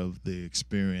came out of the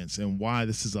experience, and why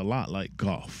this is a lot like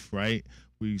golf, right?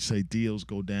 We say deals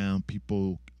go down,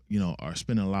 people, are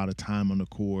spending a lot of time on the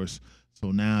course,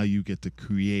 so now you get to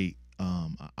create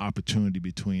an opportunity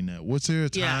between that. Was there a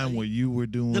time where you were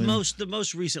doing the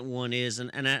most recent one is, and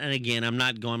again, I'm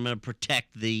going to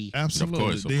protect the absolutely of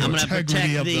course. the I'm going to integrity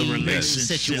protect of the the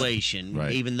relationship. situation,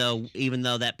 Right. even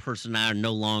though that person and I are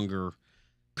no longer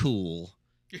cool.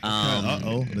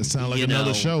 That sounds like you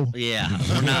another know, show. Yeah,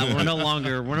 we're no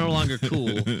longer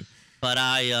cool. But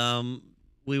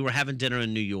we were having dinner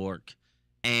in New York,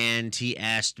 and he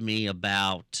asked me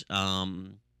about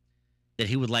that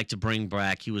he would like to bring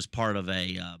back. He was part of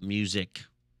a music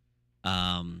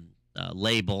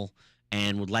label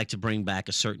and would like to bring back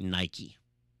a certain Nike.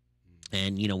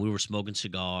 And we were smoking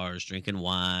cigars, drinking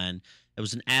wine. It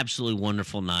was an absolutely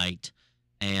wonderful night.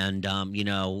 And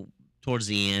towards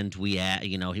the end, we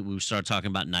started talking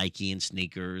about Nike and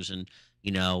sneakers, and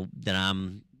that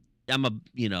I'm a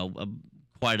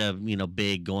quite a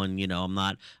big going. I'm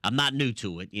not new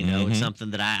to it. It's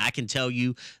something that I can tell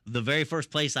you. The very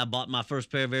first place I bought my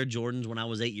first pair of Air Jordans when I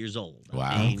was 8 years old.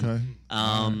 Wow. Okay.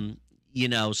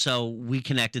 So we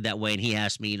connected that way, and he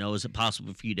asked me, is it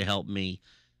possible for you to help me,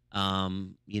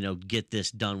 get this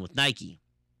done with Nike?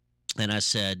 And I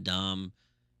said,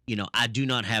 I do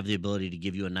not have the ability to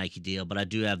give you a Nike deal, but I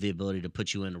do have the ability to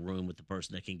put you in a room with the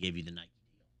person that can give you the Nike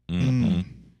deal. Mm-hmm.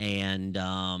 And,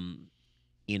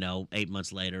 8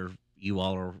 months later,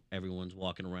 everyone's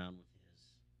walking around with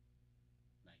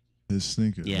His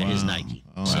sneakers. Yeah, his Nike.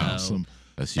 Oh, So- awesome.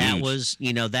 That's huge. That was,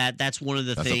 that's one of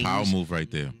the That's things. a power move right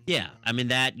there. Yeah, I mean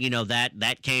that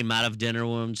came out of dinner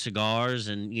with cigars,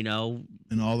 and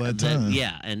And all that time.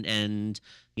 yeah, and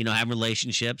having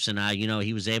relationships, and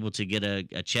he was able to get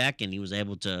a check, and he was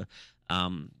able to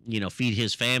feed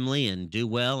his family and do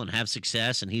well and have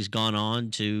success, and he's gone on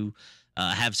to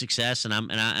have success, and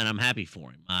I'm happy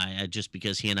for him. I just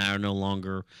because he and I are no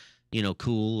longer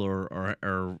cool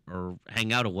or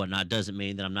hang out or whatnot doesn't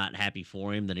mean that I'm not happy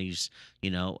for him, that he's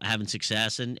having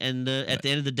success, and at the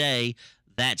end of the day,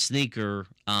 that sneaker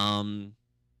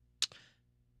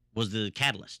was the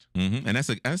catalyst. Mm-hmm. And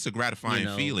that's a gratifying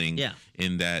feeling. Yeah.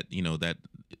 In that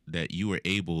that you were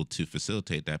able to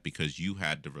facilitate that because you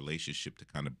had the relationship to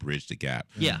kind of bridge the gap.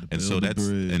 Yeah. And so Build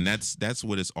the bridge. that's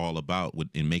what it's all about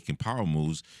in making power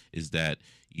moves, is that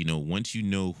once you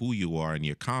know who you are and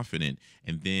you're confident,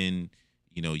 and then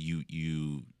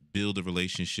you build a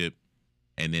relationship,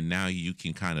 and then now you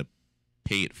can kind of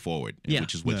pay it forward,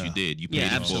 which is what you did. You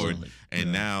paid it forward,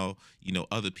 and now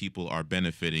other people are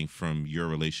benefiting from your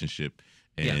relationship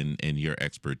and your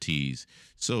expertise.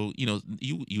 So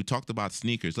you talked about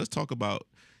sneakers. Let's talk about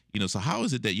so how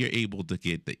is it that you're able to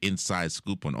get the inside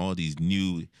scoop on all these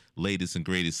new latest and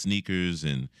greatest sneakers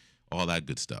and all that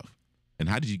good stuff? And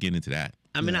how did you get into that?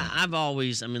 I mean, I've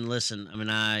always. I mean, listen. I mean,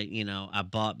 I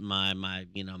bought my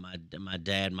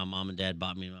dad, my mom and dad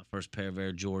bought me my first pair of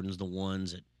Air Jordans, the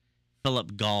ones that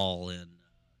Philip Gall in.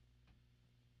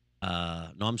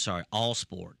 All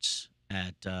Sports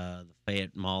at the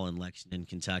Fayette Mall in Lexington,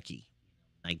 Kentucky,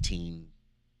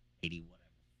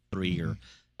 1983 or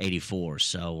 84.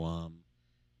 So,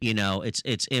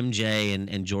 it's MJ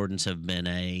and Jordans have been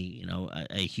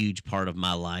a huge part of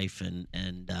my life, and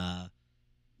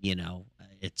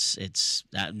it's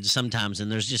sometimes,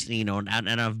 and there's just and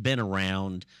I've been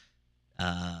around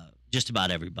just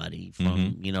about everybody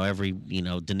from every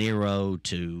De Niro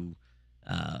to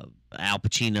Al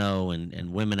Pacino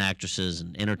and women actresses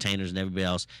and entertainers and everybody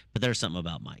else, but there's something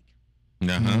about Mike.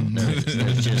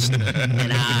 There's just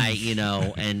and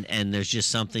there's just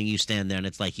something, you stand there and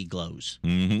it's like he glows.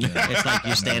 It's like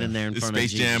you're standing there in front of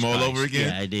Space Jesus Jam all Christ. over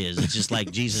again. Yeah, it is. It's just like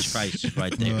Jesus Christ is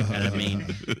right there. And I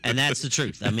mean, and that's the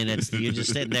truth. I mean, you're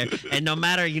just sitting there, and no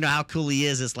matter how cool he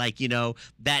is, it's like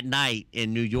that night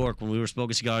in New York when we were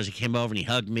smoking cigars, he came over and he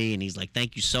hugged me and he's like,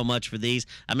 "Thank you so much for these."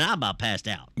 I mean, I about passed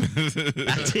out.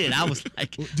 I did. I was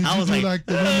like, Did you do like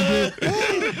the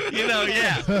women did?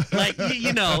 yeah, like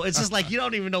it's just like you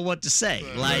don't even know what to say,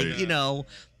 like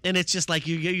and it's just like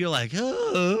you're like,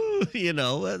 oh,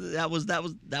 that was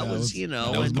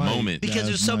the moment, because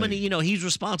there's so many, he's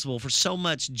responsible for so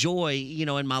much joy,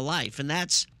 in my life, and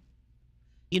that's,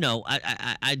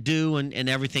 I do and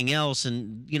everything else,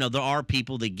 and there are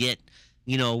people that get,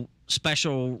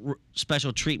 special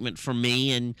treatment from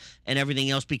me and everything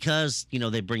else because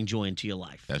they bring joy into your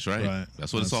life. That's right.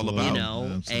 That's what it's all Absolutely.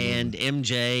 about. And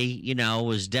MJ,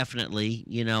 was definitely,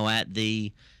 at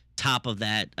the top of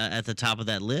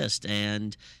that list.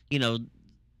 And,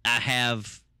 I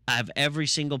have I have every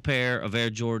single pair of Air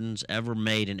Jordans ever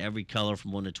made in every color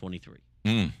from 1 to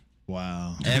 23.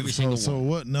 Wow. Every single So one.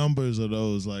 what numbers are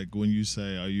those? Like when you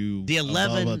say, are you The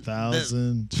 11, above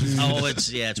 1,000? Oh,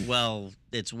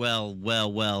 it's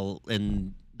well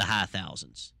in the high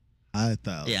thousands. High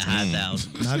thousands. Yeah, high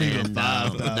thousands. Not even And,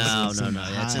 5,000.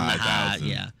 No. That's in the high. thousand.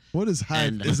 Yeah. What is high?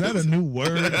 And- Is that a new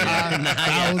word? High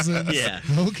thousands? Yeah.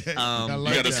 Okay. I You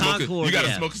like gotta that. smoke. Concord, You gotta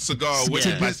yeah. smoke a cigar with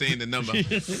Yeah. it by saying the number.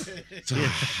 It's a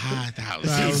high thousand.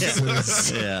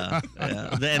 Thousands. Yeah.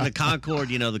 And the Concord,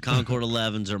 the Concord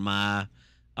 11s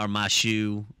are my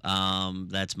shoe.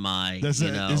 That's my. Is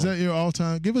that your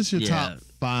all-time? Give us your Yeah. top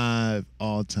 5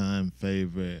 all-time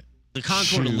favorite. the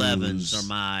Concord shoes. 11s are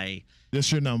my. That's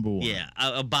your number one. Yeah,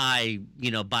 by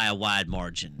a wide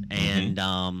margin, and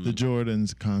The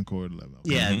Jordan's Concord 11.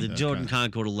 yeah, the Okay. Jordan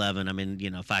Concord 11. I mean,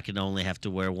 if I could only have to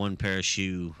wear one pair of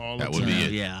shoe, All That the would be time.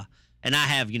 it. yeah. And I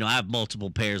have multiple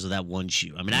pairs of that one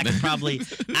shoe. I mean, I could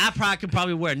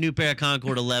probably wear a new pair of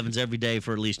Concord 11s every day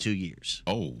for at least 2 years.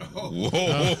 Oh,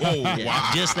 whoa, Yeah, wow.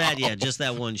 just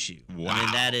that one shoe. I mean, Wow.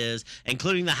 that is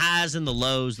including the highs and the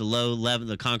lows, the low 11,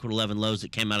 the Concord 11 lows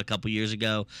that came out a couple years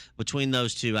ago. Between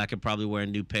those two, I could probably wear a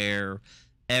new pair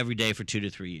every day for 2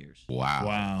 to 3 years. Wow.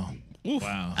 Wow.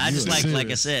 Wow. I just You are like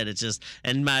I serious. said, it's just,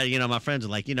 and my friends are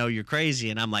like, you're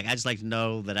crazy, and I'm like, I just like to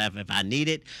know that if I need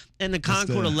it. And the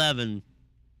Concord 11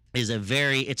 is and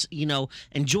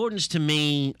Jordans to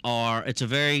me it's a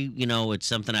very, it's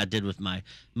something I did with my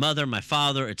mother, my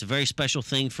father. It's a very special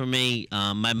thing for me.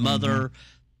 My mother,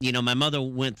 my mother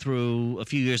went through a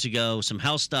few years ago some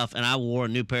health stuff, and I wore a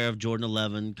new pair of Jordan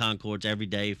 11 Concords every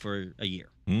day for a year.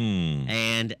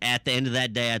 And at the end of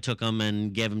that day, I took them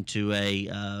and gave them to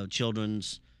a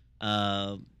children's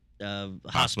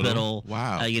hospital.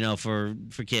 Wow. For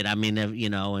kid. I mean,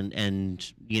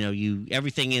 you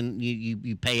everything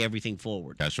you pay everything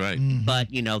forward. That's right. But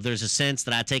there's a sense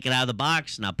that I take it out of the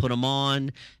box and I put them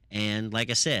on. And like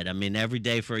I said, I mean, every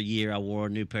day for a year, I wore a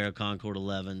new pair of Concord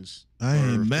 11s. I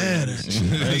ain't mad at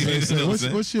you. As they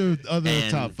say. What's your other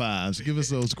And- top 5s? Give us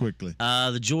those quickly.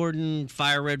 The Jordan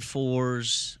Fire Red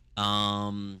 4s,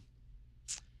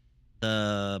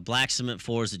 the Black Cement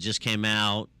 4s that just came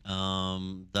out,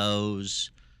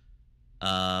 those.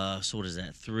 So what is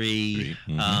that? 3. Three.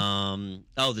 The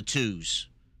 2s.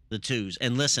 The 2s.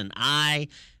 And listen,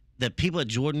 the people at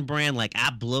Jordan Brand, I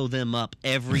blow them up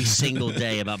every single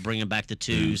day about bringing back the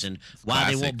 2s and why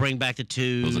they Classic. won't bring back the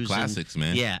 2s. Those are and- classics,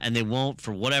 man. Yeah, and they won't,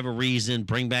 for whatever reason,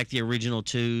 bring back the original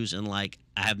 2s. And, I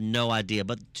have no idea.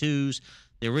 But the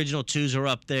original 2s are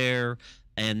up there.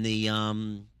 And the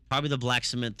probably the Black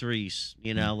Cement 3s,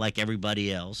 like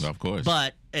everybody else. Of course.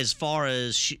 But as far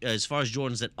as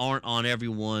Jordans that aren't on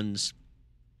everyone's,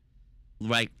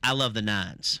 I love the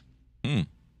 9s.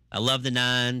 I love the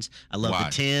 9s. I love Why? the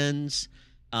 10s.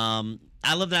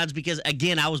 I love the 9s because,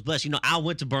 again, I was blessed. I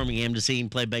went to Birmingham to see him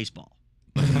play baseball.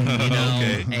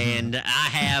 Okay. And I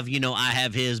have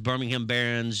his Birmingham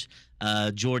Barons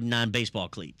Jordan 9 baseball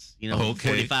cleats. Okay.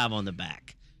 45 on the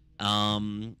back.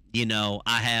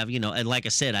 I have, and like I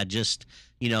said, I just,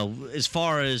 as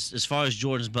far as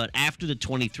Jordans, but after the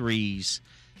 23s,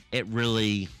 it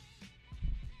really.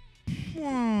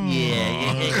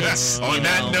 Yeah. It's, On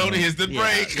that note, here's the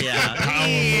break. Yeah.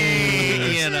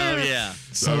 Yeah.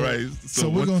 So, All right. So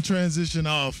we're going to transition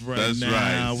off That's now.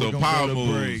 right. We're So gonna Power go to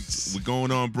Moves. breaks. We're going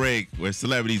on break where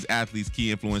celebrities, athletes,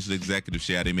 key influential executives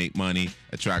share how they make money,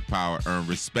 attract power, earn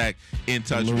respect. In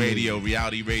Touch Absolutely. Radio,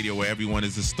 reality radio where everyone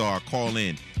is a star. Call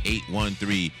in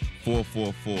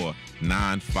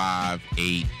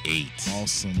 813-444-9588.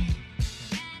 Awesome.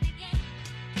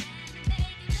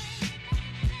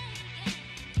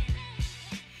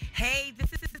 Hey,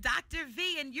 this is Dr.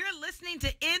 V, and you're listening to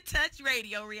In Touch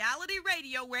Radio, reality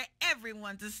radio where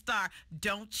everyone's a star.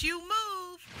 Don't you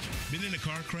move. Been in a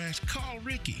car crash? Call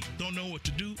Ricky. Don't know what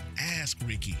to do? Ask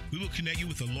Ricky. We will connect you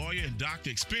with a lawyer and doctor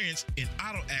experienced in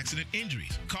auto accident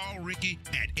injuries. Call Ricky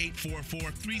at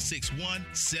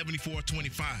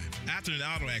 844-361-7425. After an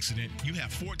auto accident, you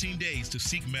have 14 days to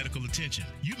seek medical attention.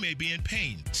 You may be in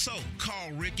pain, so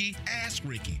call Ricky, ask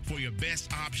Ricky for your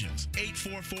best options.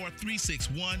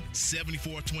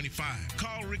 844-361-7425.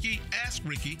 Call Ricky, ask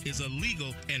Ricky is a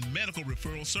legal and medical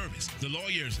referral service. The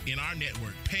lawyers in our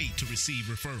network pay to receive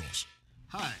referrals.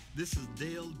 Hi, this is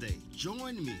Dale Day.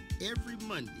 Join me every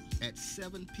Monday at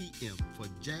 7 p.m. for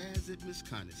Jazz at Miss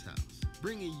Connie's house,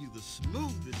 bringing you the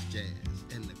smoothest jazz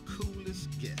and the coolest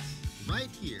guests right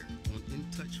here on In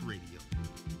Touch Radio.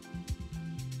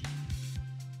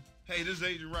 Hey, this is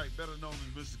Agent Wright, better known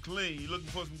as Mr. Clean. You looking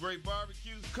for some great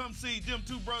barbecue? Come see them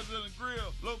two brothers in the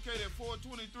grill, located at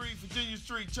 423 Virginia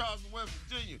Street, Charleston, West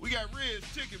Virginia. We got ribs,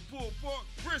 chicken, pulled pork,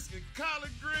 brisket,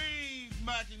 collard greens,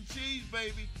 mac and cheese,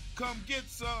 baby. Come get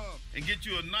some and get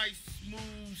you a nice,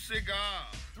 smooth cigar.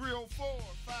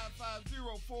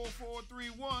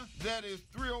 304-550-4431. That is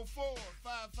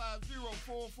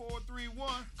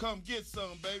 304-550-4431. Come get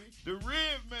some, baby. The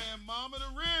Rib Man, mama, the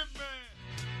Rib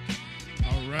Man.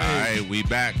 All right. All right, we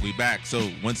back. So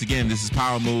once again, this is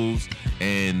Power Moves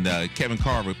and Kevin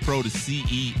Carver, Pro to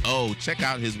CEO. Check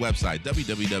out his website,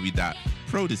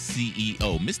 www.pro to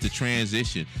CEO. Mr.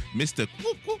 Transition, Mr.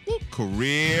 Whoop, whoop, whoop,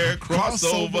 Career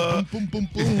Crossover. Boom, boom,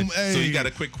 boom. Hey, So you got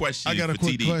a quick question. I got a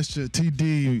quick TD. question.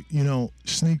 TD,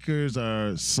 sneakers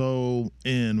are so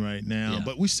in right now,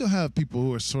 but we still have people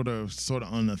who are sort of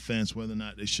on the fence whether or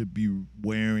not they should be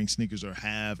wearing sneakers or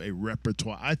have a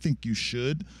repertoire. I think you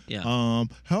should. Yeah.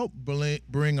 Help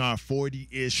bring our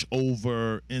 40-ish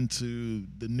over into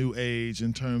the new age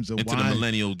in terms of Into why the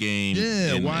millennial game.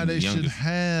 Yeah, and- why and they should youngest.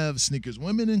 have sneakers.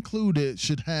 Women included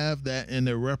should have that in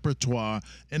their repertoire,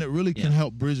 and it really can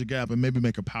help bridge a gap and maybe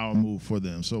make a power move for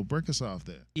them. So break us off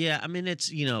there. Yeah, I mean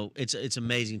it's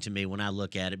amazing to me when I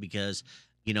look at it because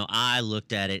I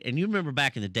looked at it, and you remember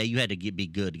back in the day, you had to be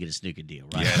good to get a sneaker deal,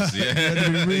 right? Yes,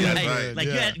 yeah. Like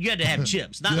you had to have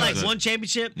chips, not like one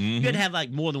championship. Mm-hmm. You had to have like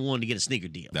more than one to get a sneaker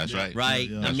deal. That's right. Right.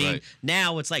 Yeah, I that's mean, right.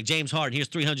 now it's like James Harden. Here's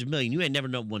 $300 million. You ain't never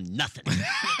won nothing.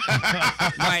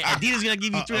 Right? Adidas gonna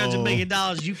give you $300 million.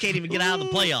 You can't even get out of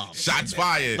the playoffs. Shots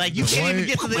fired. Like you can't even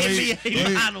get to the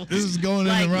NBA finals. This is going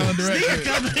in the wrong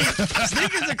direction.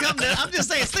 Sneakers are coming. I'm just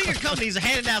saying, sneaker companies are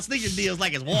handing out sneaker deals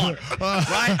like it's water,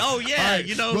 right? Oh yeah,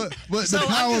 But So the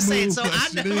power I'm just saying. move So I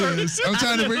question never. is, I'm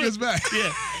trying to bring us back.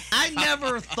 Yeah,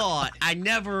 I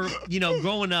never,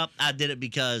 growing up, I did it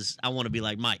because I want to be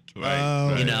like Mike.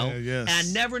 Right. Yes. And I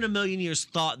never in a million years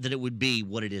thought that it would be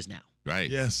what it is now. Right.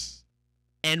 Yes.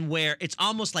 And where it's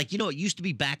almost like, it used to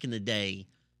be back in the day,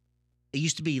 it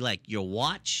used to be like your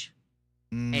watch,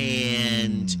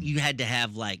 and you had to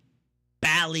have like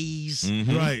Bally's.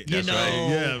 Mhm. Right. You That's know, right.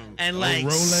 Yeah. and A like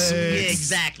Rolex. yeah,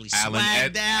 exactly,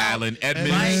 swagged out, Alan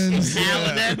Edmonds. right? Edmonds,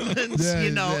 Alan yeah. Edmonds,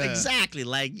 Yeah. exactly.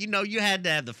 Like, you had to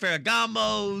have the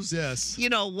Ferragamos, Yes.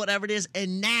 whatever it is.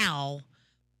 And now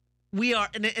we are,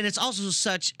 and it's also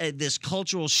such this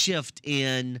cultural shift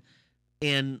in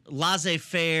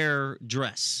laissez-faire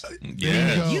dress.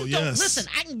 Yeah. You don't yes. listen.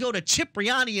 I can go to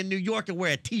Cipriani in New York and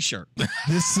wear a T-shirt.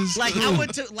 This is Like true. I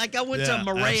went to Yeah,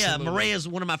 Maria. absolutely. Maria is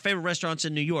one of my favorite restaurants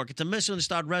in New York. It's a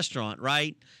Michelin-starred restaurant,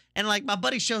 right? And like my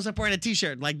buddy shows up wearing a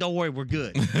T-shirt, like don't worry, we're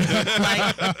good.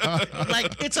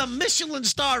 like it's a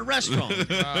Michelin-starred restaurant.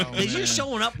 You're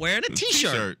showing up wearing a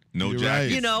T-shirt. T-shirt. No You're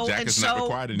jacket. right. And Jacket's so not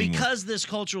required anymore. because this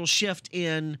cultural shift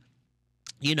in,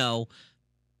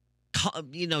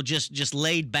 just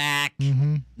laid back,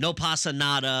 no pasa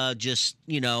nada, just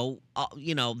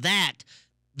that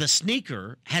the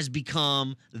sneaker has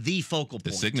become the focal point.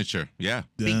 The signature. Yeah.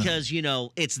 Because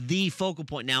it's the focal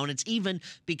point now, and it's even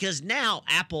because now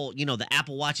Apple, the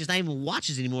Apple Watch is not even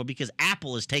watches anymore because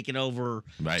Apple has taken over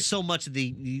Right. so much of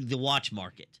the watch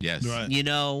market. Yes. Right.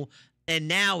 And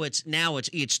now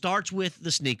it starts with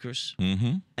the sneakers,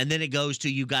 Mm-hmm. and then it goes to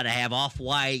you got to have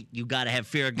Off-White, you got to have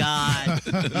Fear of God,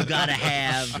 you got to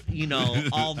have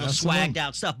all the swagged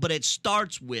out stuff. But it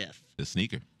starts with The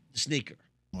sneaker. the sneaker,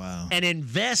 Wow. and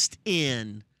invest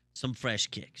in some fresh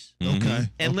kicks. Mm-hmm. Okay.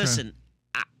 And okay. listen,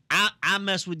 I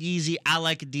mess with Yeezy. I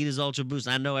like Adidas Ultra Boost.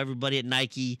 I know everybody at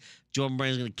Nike, Jordan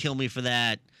Brand's going to kill me for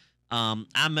that.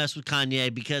 I mess with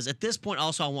Kanye because at this point,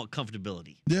 also I want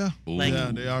comfortability. Yeah. Like,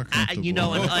 yeah, they are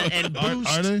comfortable. And Boost,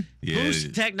 Are they? Yeah.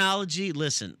 Boost technology.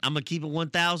 Listen, I'm gonna keep it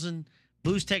 1,000.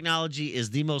 Boost technology is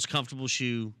the most comfortable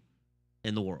shoe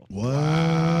in the world. What?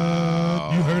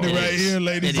 You heard it It right is. here,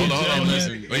 ladies It and is. Hold on, gentlemen.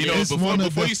 listen. Well, It's one of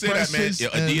before the you say that, man, freshest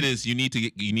and- Adidas, you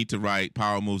need to write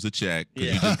Power Moves a check. 'Cause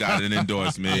Yeah. You just got an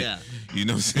endorsement. Yeah. You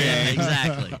know what I'm Yeah, saying?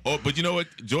 exactly. Oh, but you know what,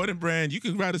 Jordan Brand, you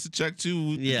can write us a check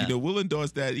too. Yeah. We'll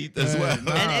endorse that as well.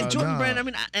 Nah. And Jordan nah. Brand, I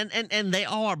mean, and they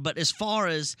are, but as far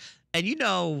as I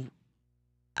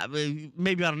mean,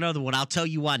 maybe on another one, I'll tell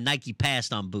you why Nike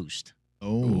passed on Boost.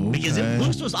 Oh, Because okay.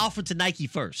 Boost was offered to Nike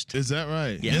first. Is that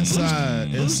right? Yeah.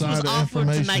 Inside Boost was the offered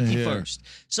to information Nike here. first.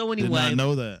 So Did anyway, not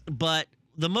know that. but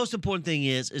the most important thing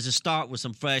is to start with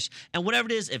some fresh, and whatever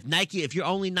it is, if you're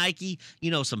only Nike,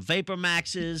 some Vapor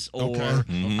Maxes or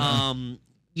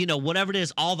Okay. whatever it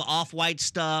is, all the Off-White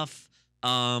stuff.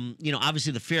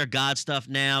 Obviously the Fear of God stuff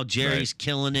now. Jerry's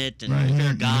killing it, and Right.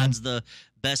 Fear of God's the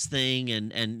best thing,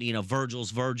 and Virgil's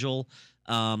Virgil.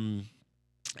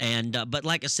 And but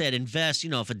like I said, invest.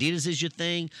 If Adidas is your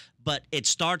thing, but it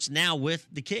starts now with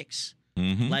the kicks.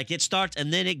 Mm-hmm. Like it starts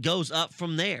and then it goes up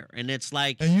from there, and it's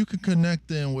like. And you can connect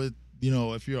in with.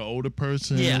 If you're an older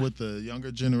person with the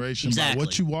younger generation, exactly. by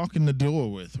what you walk in the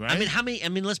door with, right? I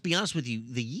mean, let's be honest with you.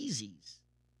 The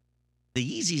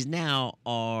Yeezys now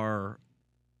are,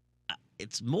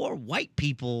 it's more white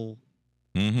people,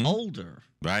 older.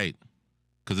 Right.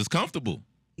 Because it's comfortable.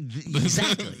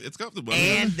 Exactly. It's comfortable.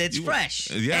 And it's fresh.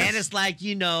 Yes. And it's like,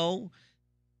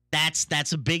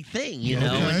 that's a big thing,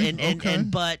 Okay.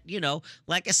 But,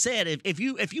 like I said, if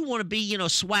you want to be,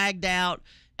 swagged out,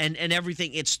 and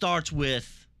everything, it starts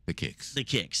with the kicks.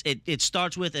 It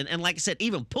starts with, and like I said,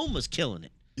 even Puma's killing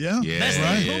it. Yeah, Best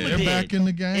thing Puma They're did. back in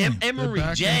the game. Emery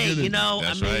J,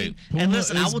 That's right. and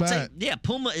listen, I is will back. say,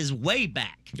 Puma is way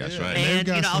back. That's right. And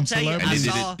I'll tell you,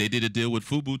 And they did a deal with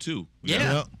Fubu too.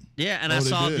 Yeah. Yeah, and I they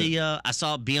saw did. I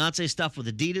saw Beyonce stuff with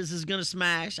Adidas is gonna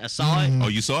smash. I saw it. Oh,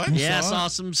 you saw it? Yeah, I saw saw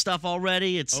some stuff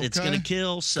already. It's Okay. gonna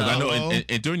kill. So 'Cause I know,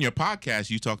 and during your podcast,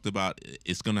 you talked about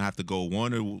it's gonna have to go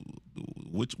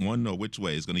which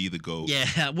way. It's gonna either go.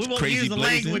 Yeah, we won't crazy use the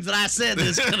blazing. language that I said that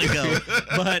it's gonna go,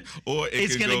 but Or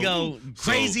it's could gonna go so-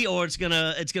 crazy, or it's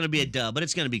gonna be a dub, but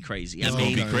it's gonna be crazy. It's I gonna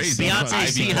mean, be crazy. Beyonce's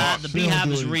Ivy beehive, Park. the She don't beehive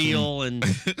do is anything. real, and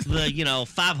the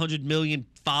 500 million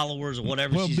followers or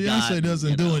whatever Well, she's Beyonce got.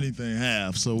 doesn't do anything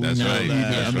half, so we That's know right.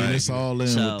 that. That's I mean, right. it's all in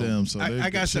So, with them. So I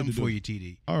got something for you. you,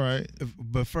 TD. All right.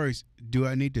 But first, do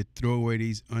I need to throw away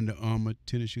these Under Armour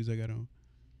tennis shoes I got on?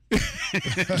 I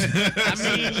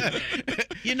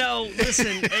mean,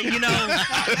 listen,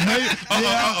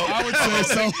 I would say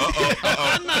so.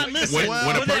 I'm not listening.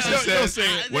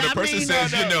 When a person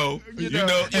says, you know,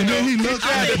 And then he looked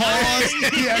at pause.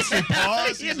 He actually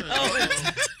paused.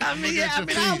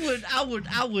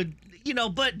 I would,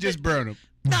 but Just burn them.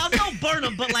 no, don't burn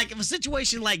them. But like, if a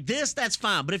situation like this, that's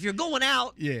fine. But if you're going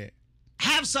out, Yeah.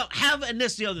 and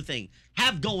this is the other thing,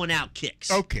 have going out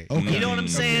kicks. Okay. You know what I'm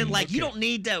saying? Okay. Like, you don't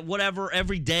need that whatever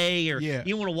every day, or Yeah.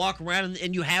 you want to walk around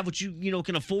and you have what you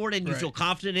can afford and you Right. feel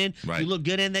confident in, Right. you look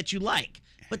good in that you like.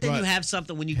 But then you Right. have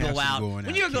something when you Have go some out. going When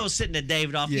out you're going kicks. sitting at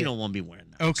Davidoff, Yeah. you don't want to be wearing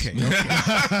that. Okay.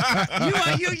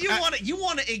 You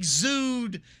want to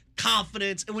exude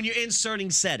confidence, and when you're in certain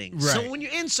settings. So Right. when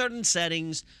you're in certain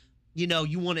settings, you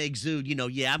want to exude.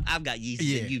 I've got Yeezys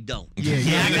Yeah. and you don't. Yeah,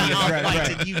 I got right, Off-Whites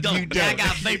right. and you don't. You Yeah, I don't.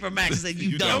 got Vapor Maxes and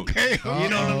you don't. Okay. You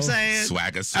know what I'm saying?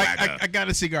 swagger. I got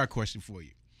a cigar question for you.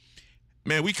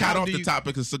 Man, we cut How off do the you-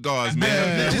 topic of cigars,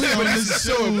 man. Man, we on This this is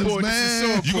so shoes, important. This is so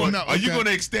man. important. Are you going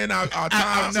to extend our time?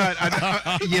 I'm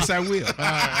not. Yes, I will. All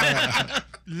right.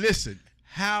 Listen,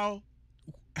 how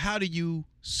do you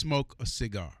smoke a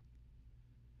cigar?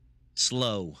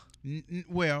 Slow.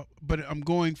 Well, but I'm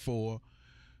going for,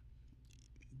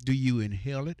 do you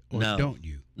inhale it or No. don't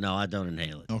you? No, I don't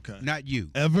inhale it. Okay. Not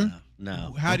you. Ever?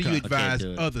 No. How do you Okay. advise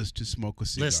do it. others to smoke a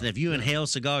cigar? Listen, if you inhale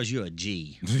cigars, you're a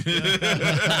G.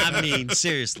 I mean,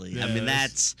 seriously. I mean,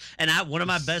 Yes. one of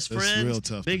my best That's friends, real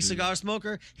tough to big do. cigar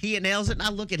smoker, he inhales it, and I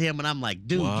look at him, and I'm like,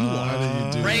 dude, you How do you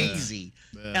are do that? crazy.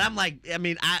 Yeah. And I'm like, I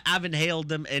mean, I've inhaled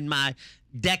them in my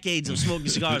decades of smoking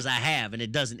cigars I have, and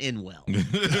it doesn't end well.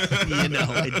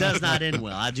 It does not end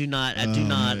well. I do not.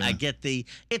 Yeah. I get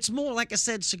it's more, like I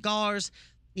said, cigars,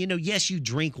 yes, you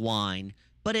drink wine,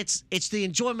 but it's the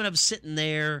enjoyment of sitting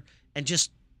there and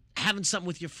just having something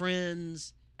with your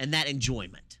friends and that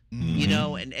enjoyment,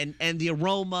 and the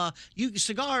aroma.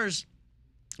 Cigars,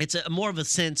 it's more of a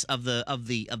sense of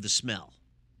the smell.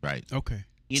 Right. Okay.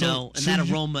 And so that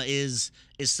you- aroma is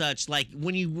such, like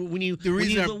when you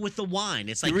reason I- go with the wine,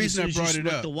 it's like The reason I as soon as brought you it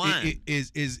smoke up the wine.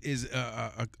 is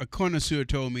a connoisseur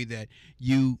told me that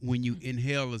when you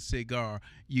inhale a cigar,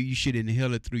 you should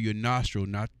inhale it through your nostril,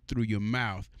 not through your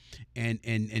mouth,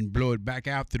 and blow it back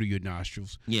out through your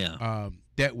nostrils. Yeah.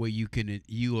 That way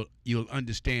you'll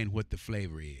understand what the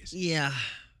flavor is. Yeah,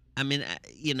 I mean,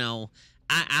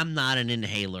 I'm not an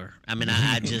inhaler. I mean,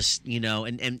 I just,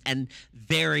 and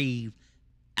very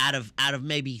out of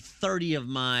maybe 30 of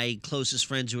my closest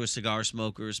friends who are cigar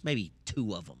smokers, maybe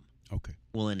 2 of them Okay.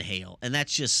 will inhale, and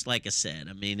that's just like I said.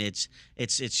 I mean, it's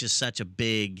just such a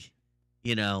big,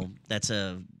 that's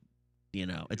a,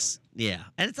 it's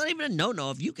and it's not even a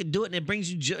no. If you can do it and it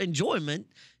brings you enjoyment,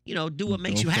 do what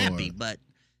makes Go you for happy. it. But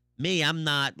me, I'm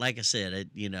not, like I said,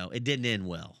 it didn't end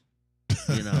well.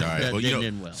 All right. That Well, didn't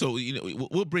end well. So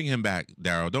we'll bring him back,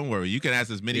 Daryl. Don't worry. You can ask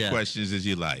as many Yeah. questions as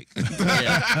you like.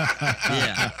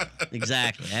 yeah,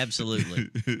 exactly, absolutely.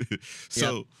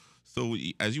 So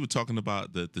as you were talking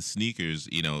about the sneakers,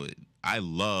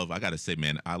 I gotta say,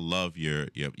 man, I love your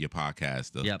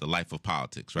podcast, the Life of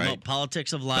Politics, right? Well,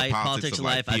 Politics of Life, Politics of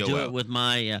Life. I do it with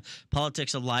my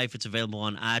Politics of Life. It's available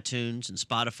on iTunes and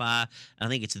Spotify. I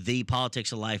think it's the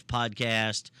Politics of Life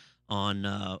podcast on,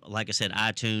 like I said,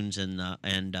 iTunes and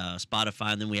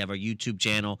Spotify. And then we have our YouTube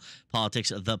channel,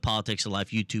 the Politics of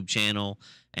Life YouTube channel,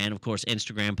 and of course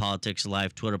Instagram Politics of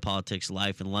Life, Twitter Politics of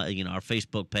Life, and our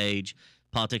Facebook page,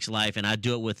 Politics of Life. And I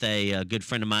do it with a good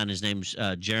friend of mine. His name's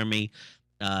Jeremy.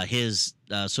 His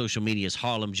social media is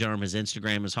Harlem Germ. His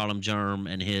Instagram is Harlem Germ,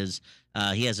 and he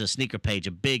has a sneaker page,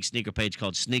 a big sneaker page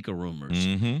called Sneaker Rumors,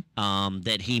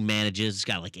 that he manages. It's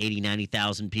got like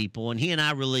 90,000 people, and he and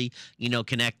I really,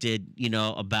 connected,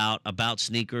 about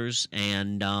sneakers,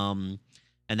 and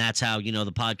that's how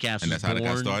the podcast. And that's how it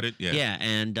got started. Yeah,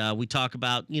 and we talk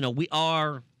about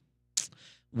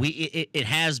it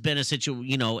has been a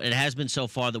situation, it has been so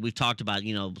far that we've talked about,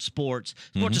 sports.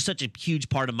 Sports is such a huge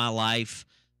part of my life.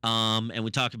 And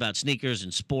we talk about sneakers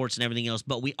and sports and everything else,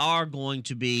 but we are going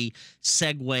to be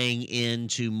segueing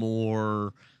into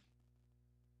more,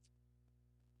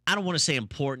 I don't want to say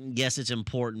important. Yes, it's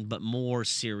important, but more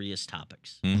serious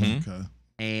topics. Okay.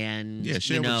 And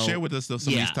share with us some of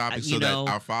these topics so that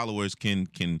our followers can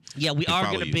we are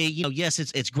going to be yes,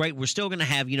 it's great. We're still going to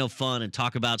have fun and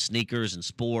talk about sneakers and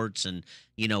sports and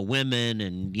women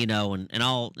and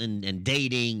and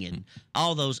dating and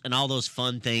all those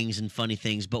fun things and funny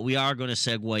things, but we are going to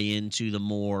segue into the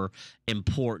more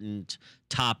important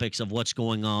topics of what's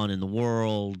going on in the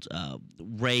world,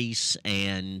 race,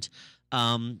 and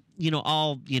the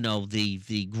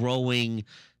growing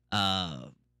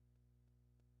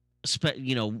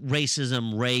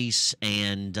racism, race,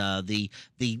 and the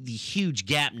huge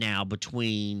gap now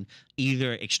between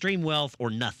either extreme wealth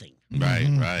or nothing. Right.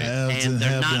 And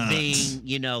they're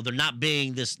not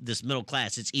being this middle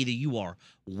class. It's either you are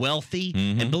wealthy,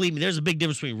 and believe me, there's a big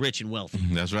difference between rich and wealthy.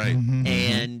 That's right.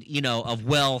 And of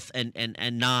wealth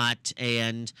and not,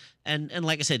 and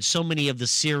like I said, so many of the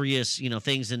serious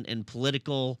things in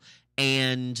political,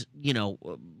 and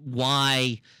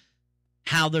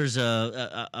how there's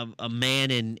a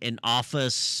man in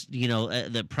office,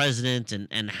 the president,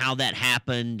 and how that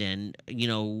happened, and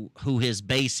who his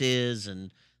base is,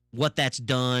 and what that's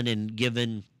done and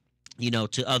given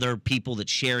to other people that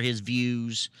share his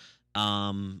views,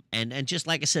 and just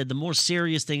like I said, the more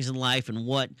serious things in life and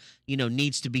what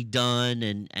needs to be done,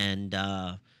 and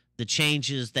the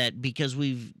changes that, because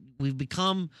we've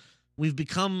become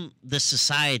the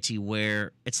society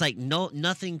where it's like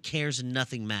nothing cares and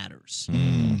nothing matters.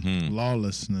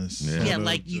 Lawlessness. Yeah,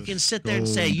 like you can sit there and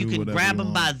say you can grab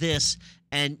them by this,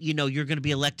 and you're going to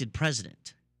be elected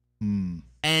president.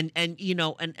 And you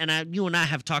and I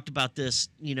have talked about this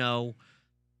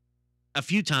a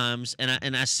few times,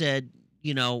 and I said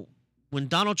when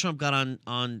Donald Trump got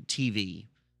on TV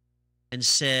and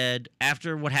said,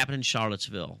 after what happened in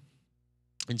Charlottesville,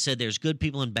 and said there's good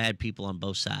people and bad people on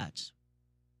both sides.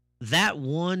 That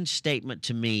one statement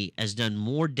to me has done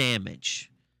more damage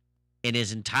in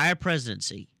his entire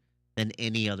presidency than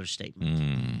any other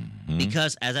statement.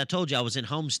 Because, as I told you, I was in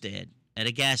Homestead at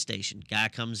a gas station. Guy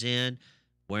comes in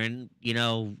wearing,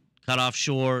 cut-off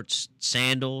shorts,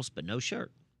 sandals, but no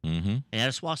shirt. And had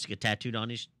a swastika tattooed on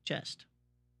his chest.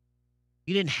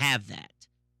 You didn't have that.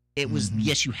 It was,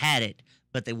 yes, you had it,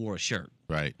 but they wore a shirt.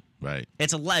 Right.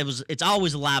 It's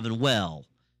always alive and well,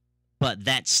 but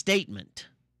that statement,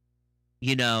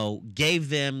 gave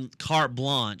them carte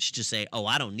blanche to say, "Oh,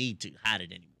 I don't need to hide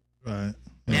it anymore." Right.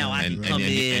 Now I can come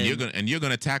in, and you're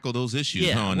gonna tackle those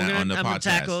issues on the I'm podcast. Gonna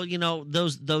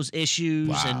tackle those issues.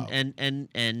 Wow.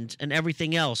 and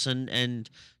everything else, and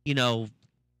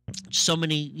so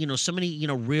many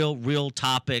real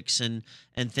topics and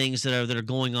things that are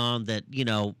going on that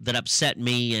that upset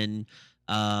me, and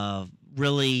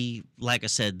really, like I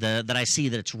said, that I see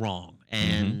that it's wrong,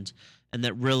 and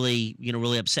that really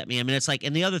really upset me. I mean, it's like,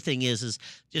 and the other thing is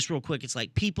just real quick, it's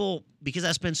like people, because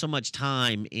I spend so much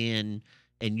time in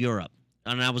Europe,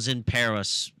 and I was in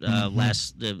Paris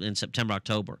in September,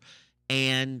 October,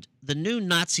 and the new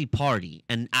Nazi party,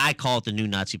 and I call it the new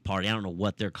Nazi party, I don't know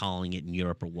what they're calling it in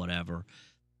Europe or whatever,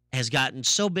 has gotten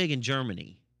so big in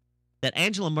Germany that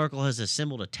Angela Merkel has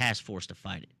assembled a task force to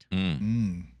fight it.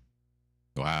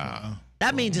 Wow.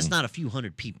 That means it's not a few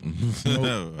hundred people.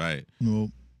 Right.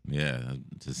 Nope. Yeah.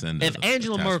 To send if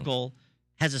Angela Merkel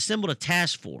has assembled a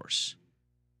task force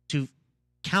to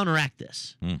counteract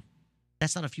this,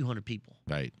 that's not a few hundred people.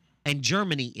 Right. And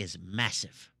Germany is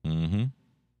massive.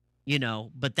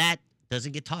 But that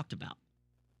doesn't get talked about.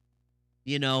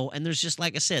 And there's just,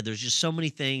 like I said, there's just so many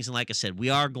things. And like I said, we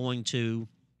are going to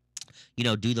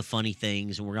do the funny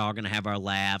things, and we're all going to have our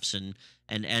laughs and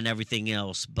everything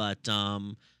else. But I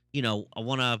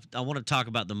want to talk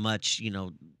about the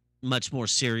much more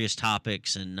serious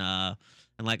topics, and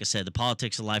like I said, the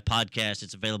Politics of Life podcast,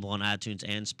 it's available on iTunes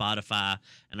and Spotify,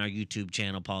 and our YouTube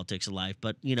channel, Politics of Life.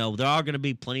 But there are going to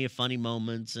be plenty of funny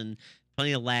moments and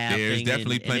plenty of laughing. There's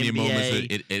definitely plenty of moments,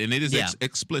 and it is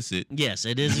explicit. Yes,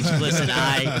 it is explicit.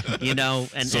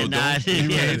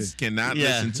 Cannot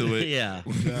listen to it. Yeah.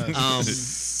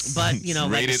 But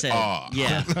like rated I said, R.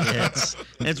 Yeah,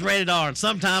 it's rated R, and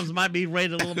sometimes it might be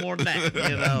rated a little more than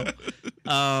that.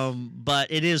 But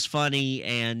it is funny,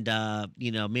 and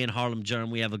me and Harlem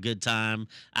Germ, we have a good time.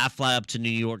 I fly up to New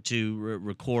York to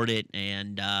record it,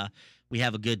 and we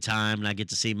have a good time, and I get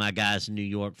to see my guys in New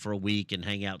York for a week and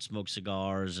hang out, smoke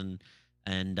cigars, and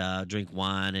drink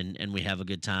wine, and we have a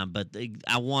good time. But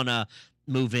I want to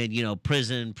move in,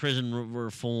 prison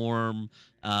reform,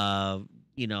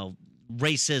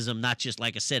 racism. Not just,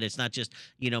 like I said, it's not just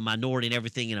minority and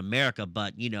everything in America,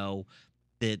 but the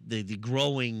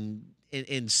growing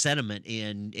in sentiment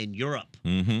in Europe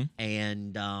mm-hmm.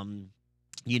 and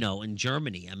in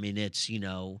Germany. I mean, it's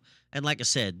and like I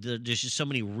said, there's just so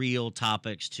many real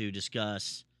topics to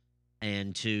discuss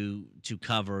and to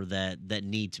cover that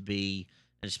need to be,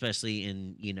 especially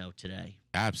in today.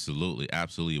 Absolutely.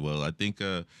 Well, I think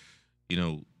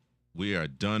we are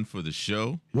done for the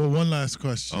show. Well, one last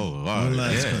question. Oh, one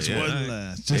last question. Yeah. One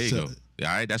last. There you go. All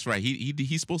right, that's right.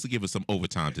 He's supposed to give us some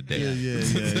overtime today. Yeah.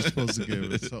 He's supposed to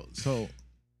give us. So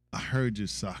I heard you're a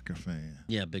soccer fan.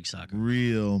 Yeah, big soccer.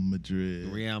 Real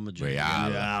Madrid. Real.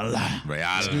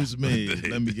 Excuse me.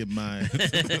 Let me get my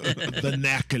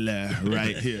vernacular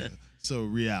right here. So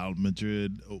Real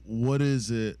Madrid. What is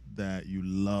it that you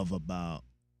love about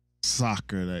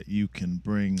soccer that you can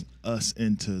bring us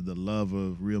into the love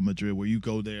of Real Madrid, where you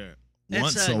go there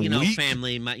once a week?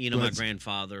 Family. My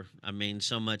grandfather. I mean,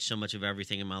 so much of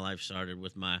everything in my life started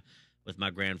with my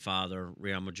grandfather.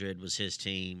 Real Madrid was his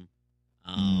team.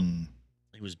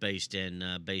 He was based in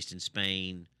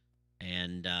Spain,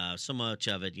 and so much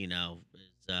of it, is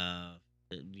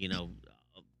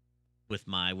with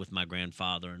my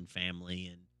grandfather and family,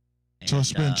 and so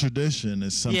it's been tradition.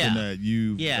 It's something that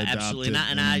you adopted. Absolutely.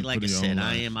 And I like I said,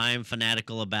 I am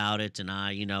fanatical about it, and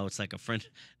it's like a friend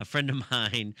of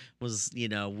mine was,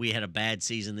 we had a bad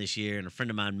season this year, and a friend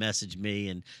of mine messaged me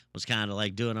and was kind of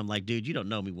like I'm like, dude, you don't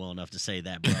know me well enough to say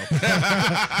that, bro.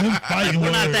 We're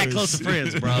not that close to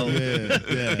friends, bro. Yeah.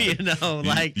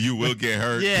 You will get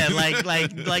hurt. Yeah, like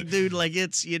dude, like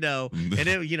it's, and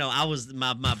it, I was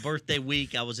my birthday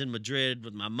week, I was in Madrid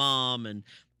with my mom, and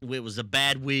it was a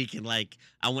bad week, and I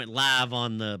went live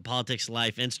on the Politics of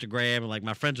Life Instagram, and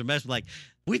my friends were messaging like,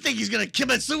 we think he's gonna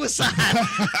commit suicide.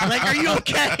 Like, are you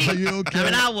okay? Are you okay? I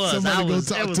mean, I was.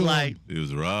 It was like, it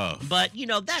was rough. But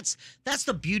that's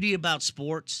the beauty about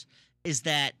sports, is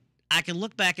that I can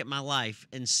look back at my life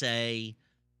and say,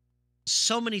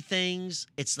 so many things,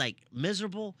 it's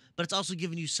miserable, but it's also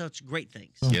giving you such great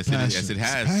things. Yes, it is. Yes, it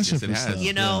has. Yes, it has. I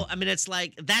mean, it's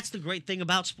that's the great thing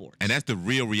about sports. And that's the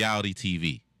real reality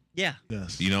TV. Yeah.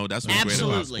 Yes. That's what's great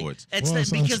about sports. It's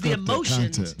because the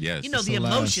emotions. Content. Yes. The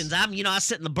emotions. I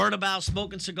sit in the Bernabeu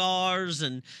smoking cigars,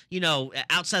 and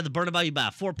outside the Bernabeu you buy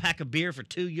a 4-pack of beer for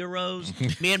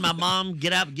 €2. Me and my mom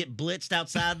get out and get blitzed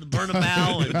outside the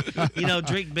Bernabeu, and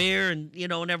drink beer and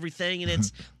and everything, and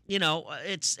it's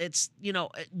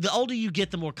the older you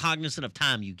get, the more cognizant of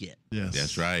time you get. Yes.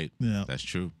 That's right. Yeah. That's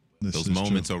true. Those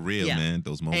moments are real, man.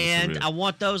 Those moments are real. And I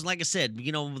want those, like I said,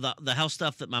 the health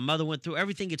stuff that my mother went through,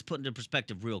 everything gets put into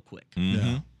perspective real quick.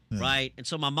 Mm-hmm. Yeah. Right? And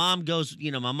so my mom goes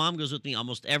with me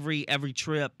almost every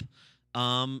trip.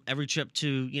 Every trip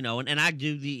to, and I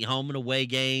do the home and away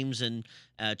games and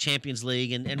Champions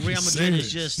League, and Real Madrid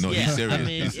is just, he's serious. I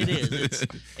mean, it is.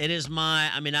 It is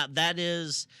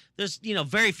there's,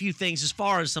 very few things as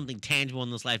far as something tangible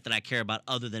in this life that I care about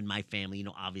other than my family,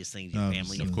 obvious things, your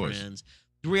family, your friends.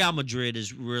 Real Madrid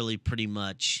is really pretty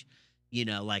much,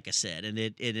 like I said,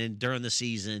 and during the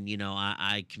season,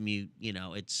 I commute,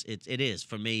 it is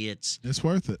for me. It's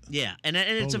worth it. Yeah. And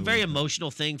it's a very emotional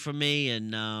thing for me.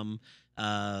 And,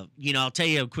 I'll tell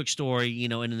you a quick story,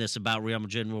 into this about Real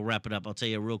Madrid, and we'll wrap it up. I'll tell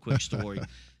you a real quick story.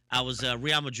 I was,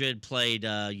 Real Madrid played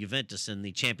Juventus in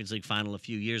the Champions League final a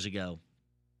few years ago.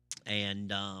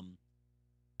 And a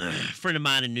friend of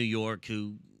mine in New York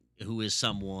who is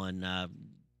someone,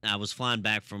 I was flying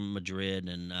back from Madrid,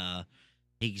 and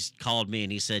he called me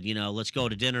and he said, let's go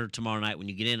to dinner tomorrow night when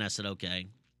you get in. I said, okay.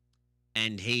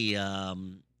 And he said,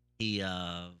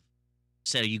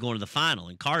 are you going to the final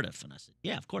in Cardiff? And I said,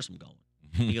 yeah, of course I'm going.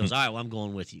 He goes, all right, well, I'm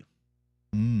going with you.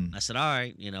 I said, all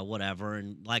right, whatever.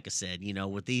 And like I said,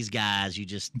 with these guys, you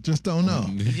just don't know.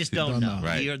 You just don't know.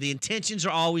 Right. The intentions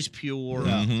are always pure,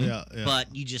 Yeah.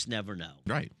 but you just never know.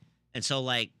 Right. And so,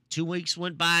 like, 2 weeks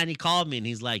went by, and he called me, and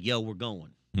he's like, "Yo, we're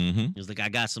going." Mm-hmm. He was like, "I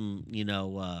got some,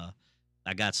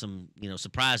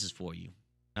 surprises for you."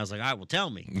 I was like, "All right, well, tell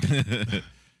me."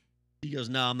 He goes,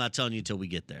 "No, I'm not telling you until we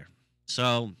get there."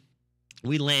 So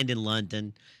we land in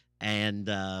London, and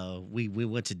we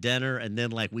went to dinner, and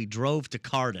then we drove to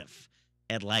Cardiff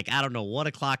at 1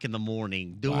 o'clock in the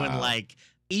morning, doing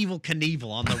Evel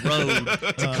Knievel on the road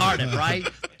to Cardiff, right?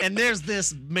 And there's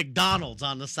this McDonald's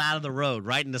on the side of the road,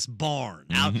 right, in this barn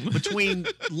out between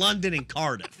London and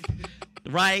Cardiff,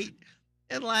 right?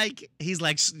 And he's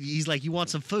like, you want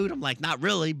some food? I'm like, not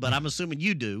really, but I'm assuming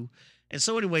you do. And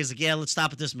so anyways, yeah, let's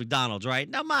stop at this McDonald's, right?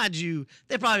 Now, mind you,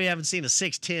 they probably haven't seen a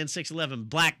 6'10", 6'11"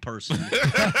 black person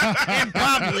and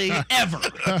probably ever,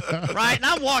 right? And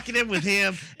I'm walking in with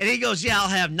him, and he goes, yeah, I'll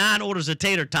have 9 orders of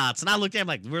tater tots. And I looked at him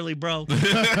like, really, bro?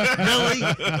 Really?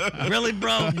 Really,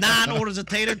 bro? 9 orders of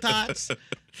tater tots?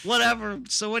 Whatever.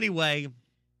 So anyway,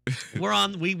 we're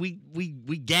on, we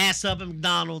gas up at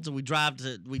McDonald's, and we're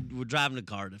driving to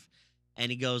Cardiff. And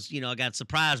he goes, I got a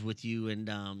surprise with you, and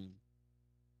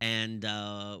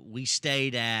we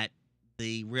stayed at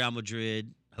the Real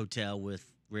Madrid hotel with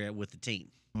the team.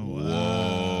 Oh,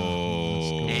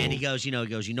 wow. And he goes,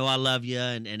 I love you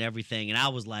and everything. And I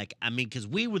was like, because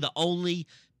we were the only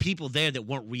people there that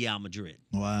weren't Real Madrid.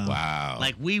 Wow.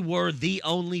 We were the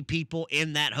only people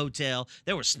in that hotel.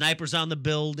 There were snipers on the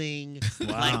building.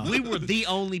 Wow. We were the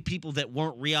only people that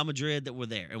weren't Real Madrid that were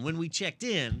there. And when we checked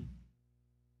in,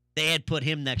 they had put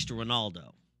him next to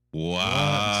Ronaldo.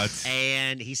 What?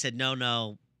 And he said,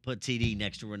 no, put TD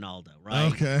next to Ronaldo, right?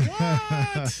 Okay.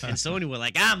 What? And so anyway,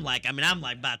 I'm about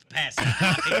to pass out.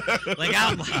 I'm like,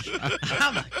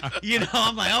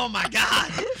 oh my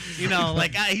God.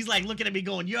 He's looking at me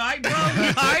going, you all right, bro? You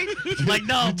all right? Like,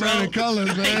 no, bro. Turning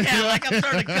colors, man. Yeah, I'm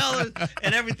turning colors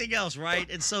and everything else, right?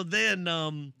 And so then,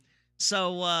 that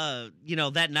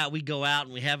night we go out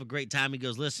and we have a great time. He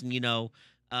goes, listen,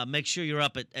 make sure you're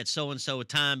up at so-and-so a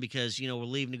time because, we're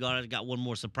leaving to go out. I got one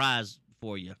more surprise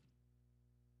for you.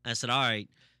 I said, all right.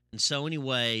 And so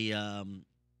anyway,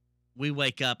 we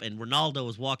wake up, and Ronaldo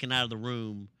was walking out of the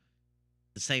room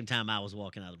the same time I was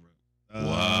walking out of the room.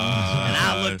 Wow. And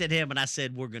I looked at him, and I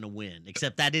said, we're going to win.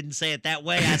 Except I didn't say it that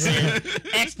way. I said,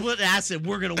 explicitly, I said,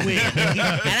 we're going to win. And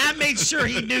I made sure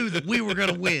he knew that we were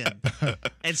going to win.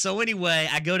 And so anyway,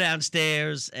 I go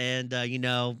downstairs, and,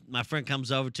 my friend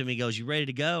comes over to me, goes, you ready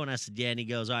to go? And I said, yeah. And he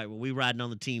goes, all right, well, we riding on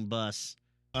the team bus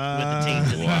with the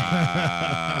team.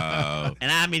 Wow.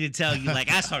 And I mean to tell you,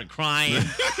 I started crying.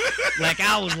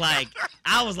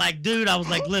 I was like, dude,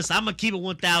 listen, I'm going to keep it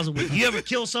 1,000 with you. You ever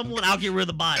kill someone, I'll get rid of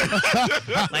the body.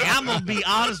 I'm going to be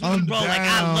honest with you, bro.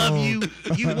 I love you.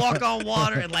 You walk on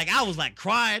water. And, I was,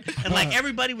 crying. And,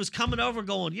 everybody was coming over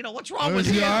going, what's wrong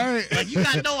with you? Right? You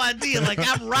got no idea.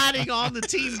 I'm riding on the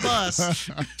team bus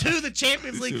to the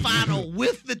Champions League final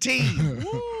with the team.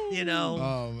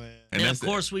 Oh, man. And of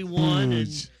course we won.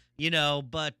 And,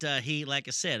 but he, like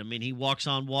I said, he walks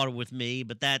on water with me.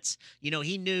 But that's,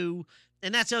 he knew.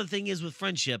 And that's the other thing is with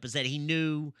friendship is that he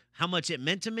knew how much it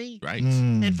meant to me. Right.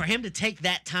 And for him to take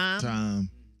that time.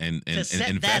 And set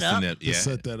invest that up, in it. Yeah. To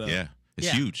set that up. Yeah. It's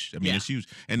huge. It's huge.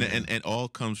 And it all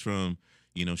comes from,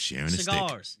 sharing a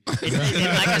cigars. stick.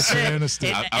 And like I said,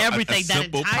 everything, that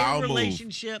simple entire power move.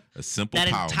 relationship, A simple that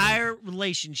power entire move.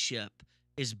 relationship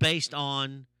is based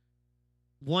on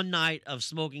one night of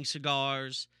smoking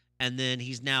cigars, and then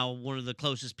he's now one of the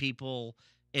closest people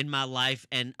in my life,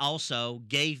 and also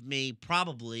gave me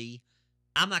probably,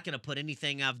 I'm not going to put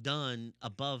anything I've done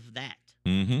above that.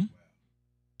 Mm-hmm.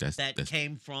 That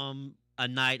came from a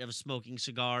night of smoking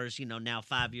cigars, now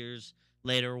 5 years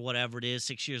later, or whatever it is,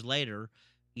 6 years later,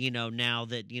 now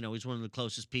that, he's one of the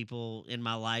closest people in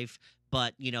my life.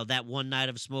 But, that one night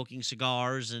of smoking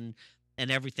cigars and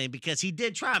everything, because he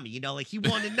did try me, he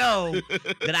wanted to know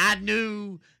that I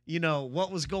knew,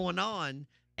 what was going on.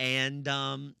 And,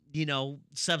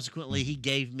 subsequently he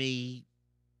gave me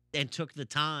and took the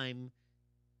time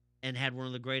and had one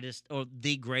of the greatest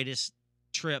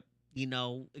trip,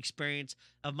 experience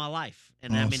of my life.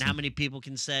 And Awesome. how many people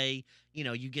can say,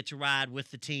 you get to ride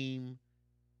with the team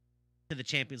to the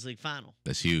Champions League final?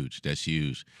 That's huge.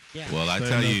 Yeah. Well, I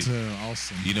tell you,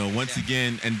 awesome. Once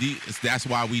again, and that's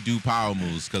why we do Power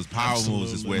Moves, because Power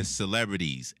Moves is where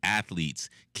celebrities, athletes,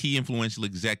 key influential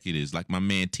executives like my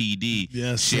man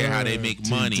TD share how they make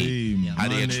money, how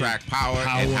they attract power,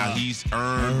 and how he's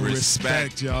earned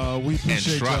respect, y'all. We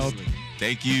appreciate and trust. y'all.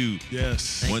 Thank you.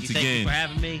 Yes. Thank you for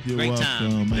having me. You're Great welcome,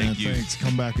 time. man. Thank you. Thanks.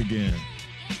 Come back again.